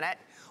 wait a minute,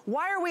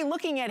 why are we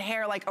looking at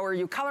hair like, oh, are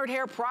you colored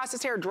hair,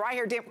 processed hair, dry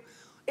hair,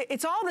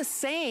 it's all the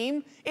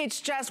same. It's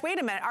just, wait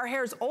a minute, our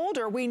hair's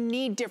older. We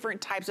need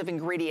different types of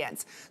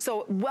ingredients.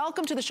 So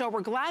welcome to the show.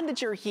 We're glad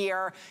that you're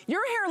here.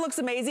 Your hair looks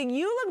amazing.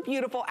 You look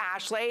beautiful,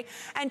 Ashley.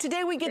 And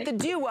today we get the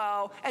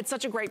duo at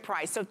such a great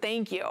price. So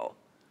thank you.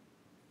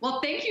 Well,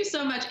 thank you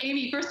so much,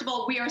 Amy. First of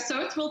all, we are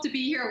so thrilled to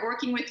be here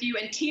working with you.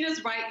 And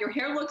Tina's right. Your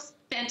hair looks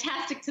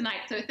fantastic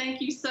tonight. So thank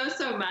you so,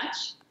 so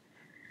much.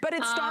 But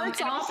it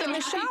starts off in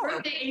the shower.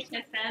 Happy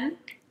birthday, HSN.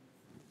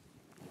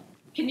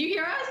 Can you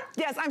hear us?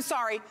 Yes, I'm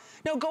sorry.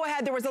 No, go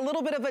ahead. There was a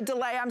little bit of a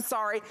delay. I'm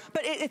sorry.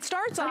 But it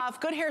starts off,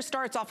 good hair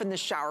starts off in the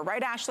shower,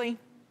 right, Ashley?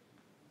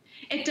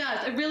 It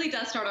does. It really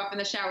does start off in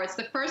the shower. It's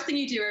the first thing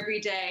you do every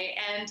day.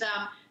 And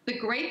the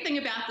great thing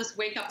about this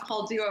Wake Up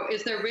Call duo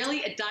is they're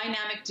really a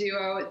dynamic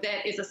duo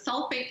that is a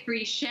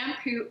sulfate-free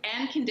shampoo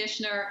and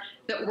conditioner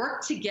that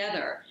work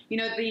together. You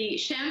know, the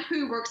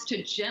shampoo works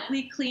to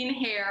gently clean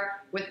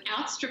hair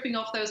without stripping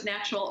off those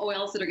natural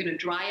oils that are going to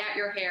dry out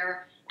your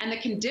hair. And the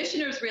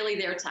conditioner is really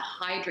there to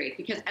hydrate,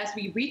 because as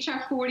we reach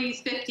our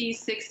 40s,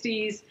 50s,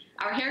 60s,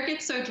 our hair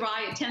gets so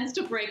dry, it tends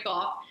to break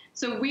off.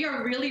 So we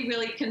are really,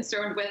 really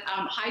concerned with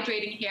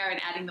hydrating hair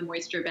and adding the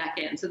moisture back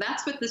in. So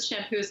that's what this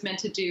shampoo is meant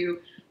to do,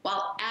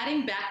 while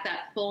adding back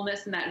that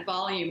fullness and that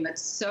volume that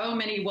so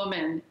many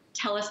women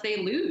tell us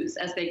they lose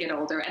as they get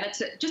older. And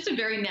it's just a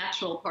very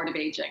natural part of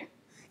aging.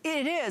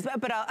 It is,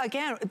 but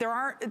again,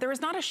 there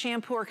is not a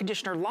shampoo or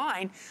conditioner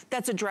line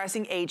that's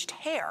addressing aged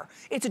hair.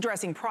 It's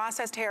addressing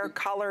processed hair,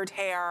 colored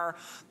hair,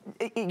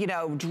 you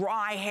know,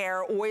 dry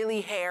hair,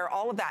 oily hair,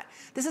 all of that.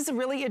 This is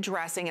really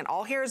addressing, and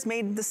all hair is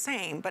made the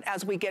same, but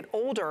as we get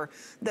older,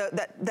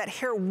 that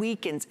hair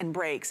weakens and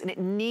breaks, and it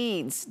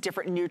needs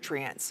different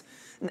nutrients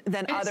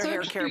than other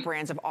hair care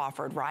brands have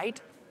offered,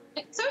 right?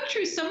 It's so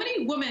true. So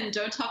many women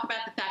don't talk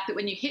about the fact that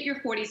when you hit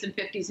your 40s and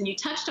 50s, and you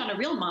touched on a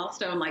real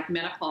milestone like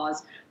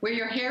menopause, where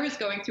your hair is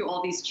going through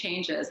all these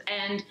changes.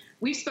 And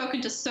we've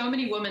spoken to so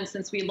many women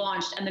since we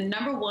launched, and the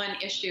number one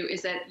issue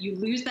is that you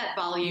lose that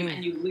volume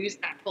and you lose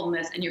that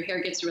fullness, and your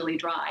hair gets really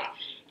dry.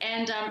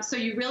 And so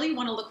you really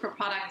want to look for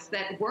products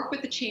that work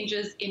with the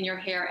changes in your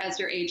hair as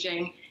you're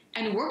aging,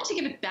 and work to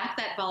give it back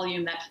that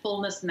volume, that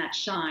fullness, and that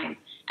shine.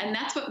 And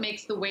that's what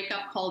makes the Wake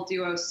Up Call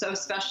duo so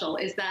special,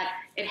 is that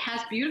it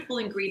has beautiful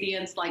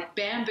ingredients like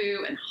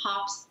bamboo and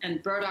hops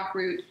and burdock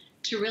root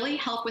to really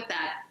help with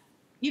that,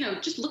 you know,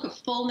 just look of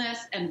fullness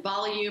and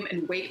volume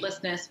and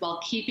weightlessness, while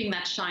keeping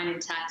that shine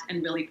intact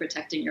and really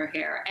protecting your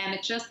hair. And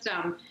it just,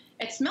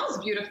 it smells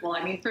beautiful.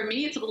 I mean, for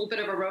me, it's a little bit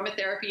of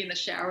aromatherapy in the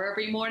shower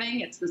every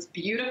morning. It's this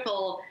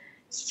beautiful,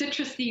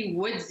 citrusy,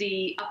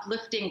 woodsy,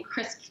 uplifting,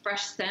 crisp,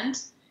 fresh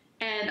scent.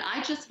 And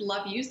I just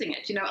love using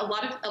it. You know, a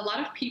lot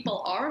of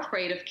people are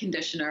afraid of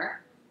conditioner.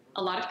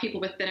 A lot of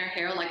people with thinner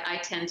hair, like I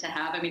tend to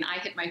have. I mean, I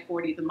hit my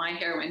 40s and my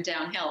hair went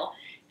downhill.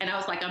 And I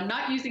was like, I'm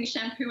not using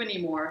shampoo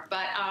anymore.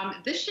 But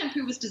this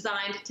shampoo was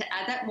designed to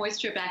add that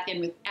moisture back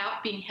in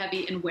without being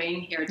heavy and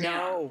weighing hair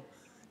down.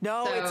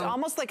 No, so, it's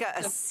almost like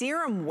a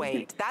serum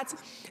weight.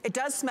 It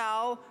does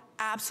smell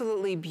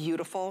absolutely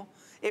beautiful.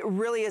 It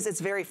really is.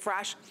 It's very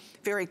fresh,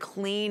 very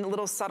clean, a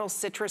little subtle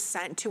citrus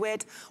scent to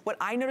it. What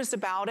I noticed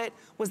about it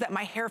was that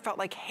my hair felt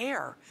like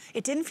hair.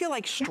 It didn't feel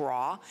like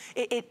straw.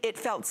 It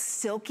felt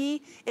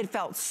silky. It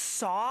felt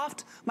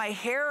soft. My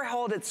hair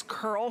held its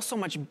curl so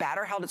much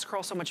better,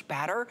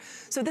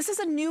 So this is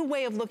a new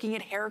way of looking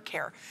at hair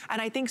care.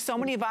 And I think so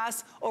many of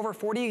us over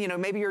 40, you know,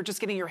 maybe you're just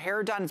getting your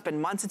hair done. It's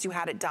been months since you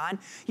had it done.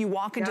 You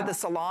walk into the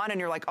salon and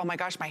you're like, oh my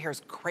gosh, my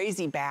hair's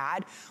crazy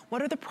bad.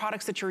 What are the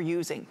products that you're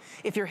using?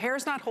 If your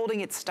hair's not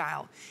holding its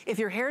style, if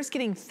your hair's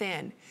getting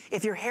thin,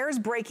 if your hair's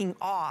breaking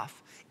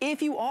off,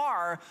 if you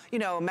are, you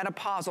know,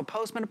 menopausal,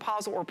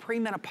 postmenopausal, or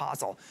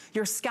premenopausal,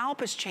 your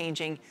scalp is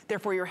changing,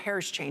 therefore your hair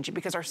is changing,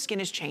 because our skin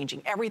is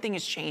changing. Everything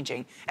is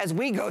changing as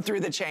we go through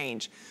the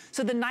change.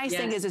 So the nice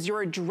thing is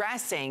you're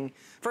addressing,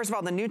 first of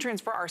all, the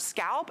nutrients for our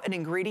scalp and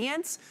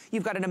ingredients.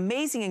 You've got an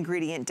amazing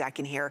ingredient deck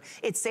in here.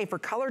 It's safe for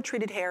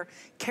color-treated hair,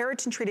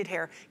 keratin-treated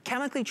hair,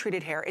 chemically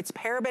treated hair. It's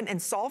paraben and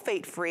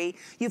sulfate-free.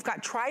 You've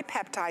got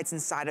tripeptides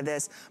inside of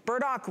this,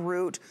 burdock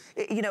root.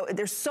 You know,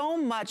 there's so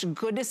much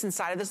goodness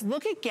inside of this.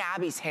 Look at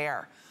Gabby's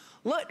hair.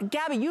 Look,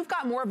 Gabby, you've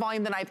got more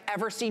volume than I've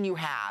ever seen you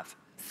have.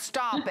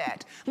 Stop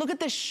it. Look at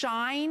the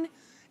shine.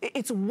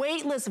 It's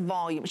weightless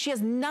volume. She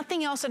has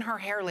nothing else in her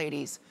hair,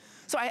 ladies.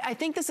 So I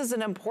think this is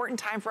an important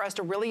time for us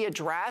to really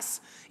address,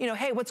 you know,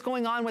 hey, what's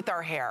going on with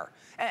our hair?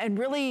 And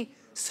really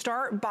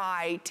start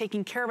by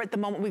taking care of it the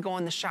moment we go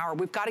in the shower.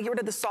 We've got to get rid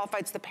of the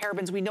sulfites, the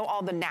parabens. We know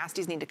all the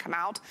nasties need to come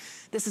out.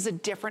 This is a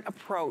different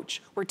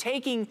approach. We're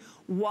taking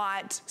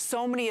what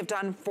so many have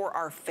done for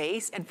our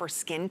face and for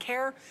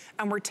skincare,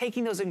 and we're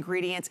taking those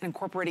ingredients and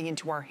incorporating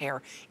into our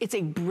hair. It's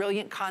a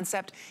brilliant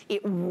concept.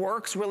 It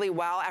works really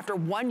well. After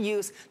one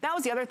use, that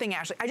was the other thing,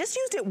 Ashley. I just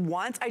used it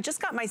once. I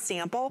just got my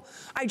sample.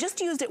 I just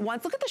used it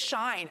once. Look at the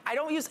shine. I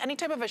don't use any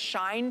type of a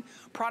shine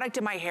product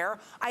in my hair.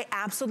 I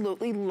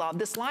absolutely love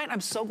this line.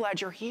 I'm so glad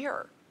you're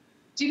here.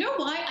 Do you know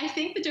why? I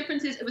think the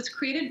difference is it was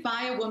created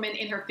by a woman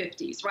in her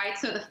 50s, right?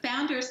 So the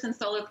founder,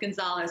 Sensola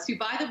Gonzalez, who,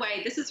 by the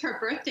way, this is her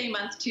birthday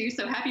month too,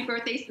 so happy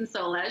birthday,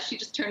 Sensola. She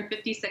just turned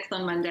 56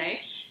 on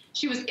Monday.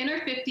 She was in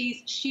her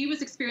 50s. She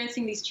was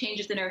experiencing these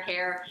changes in her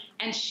hair,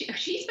 and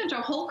she spent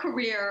her whole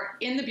career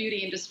in the beauty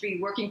industry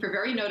working for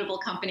very notable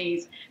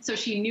companies, so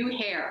she knew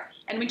hair.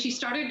 And when she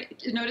started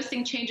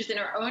noticing changes in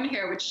her own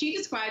hair, which she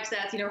describes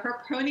as,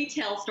 her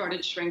ponytail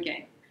started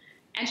shrinking.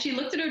 And she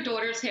looked at her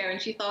daughter's hair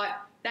and she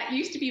thought, that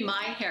used to be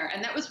my hair.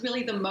 And that was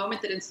really the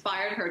moment that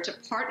inspired her to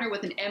partner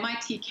with an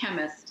MIT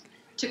chemist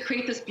to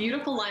create this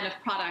beautiful line of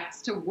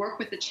products to work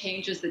with the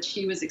changes that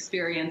she was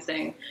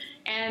experiencing.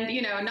 And,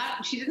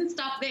 she didn't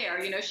stop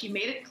there. She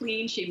made it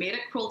clean. She made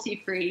it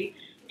cruelty-free.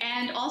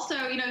 And also,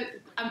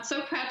 I'm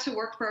so proud to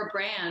work for a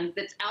brand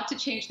that's out to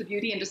change the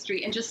beauty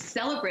industry and just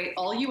celebrate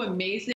all you amazing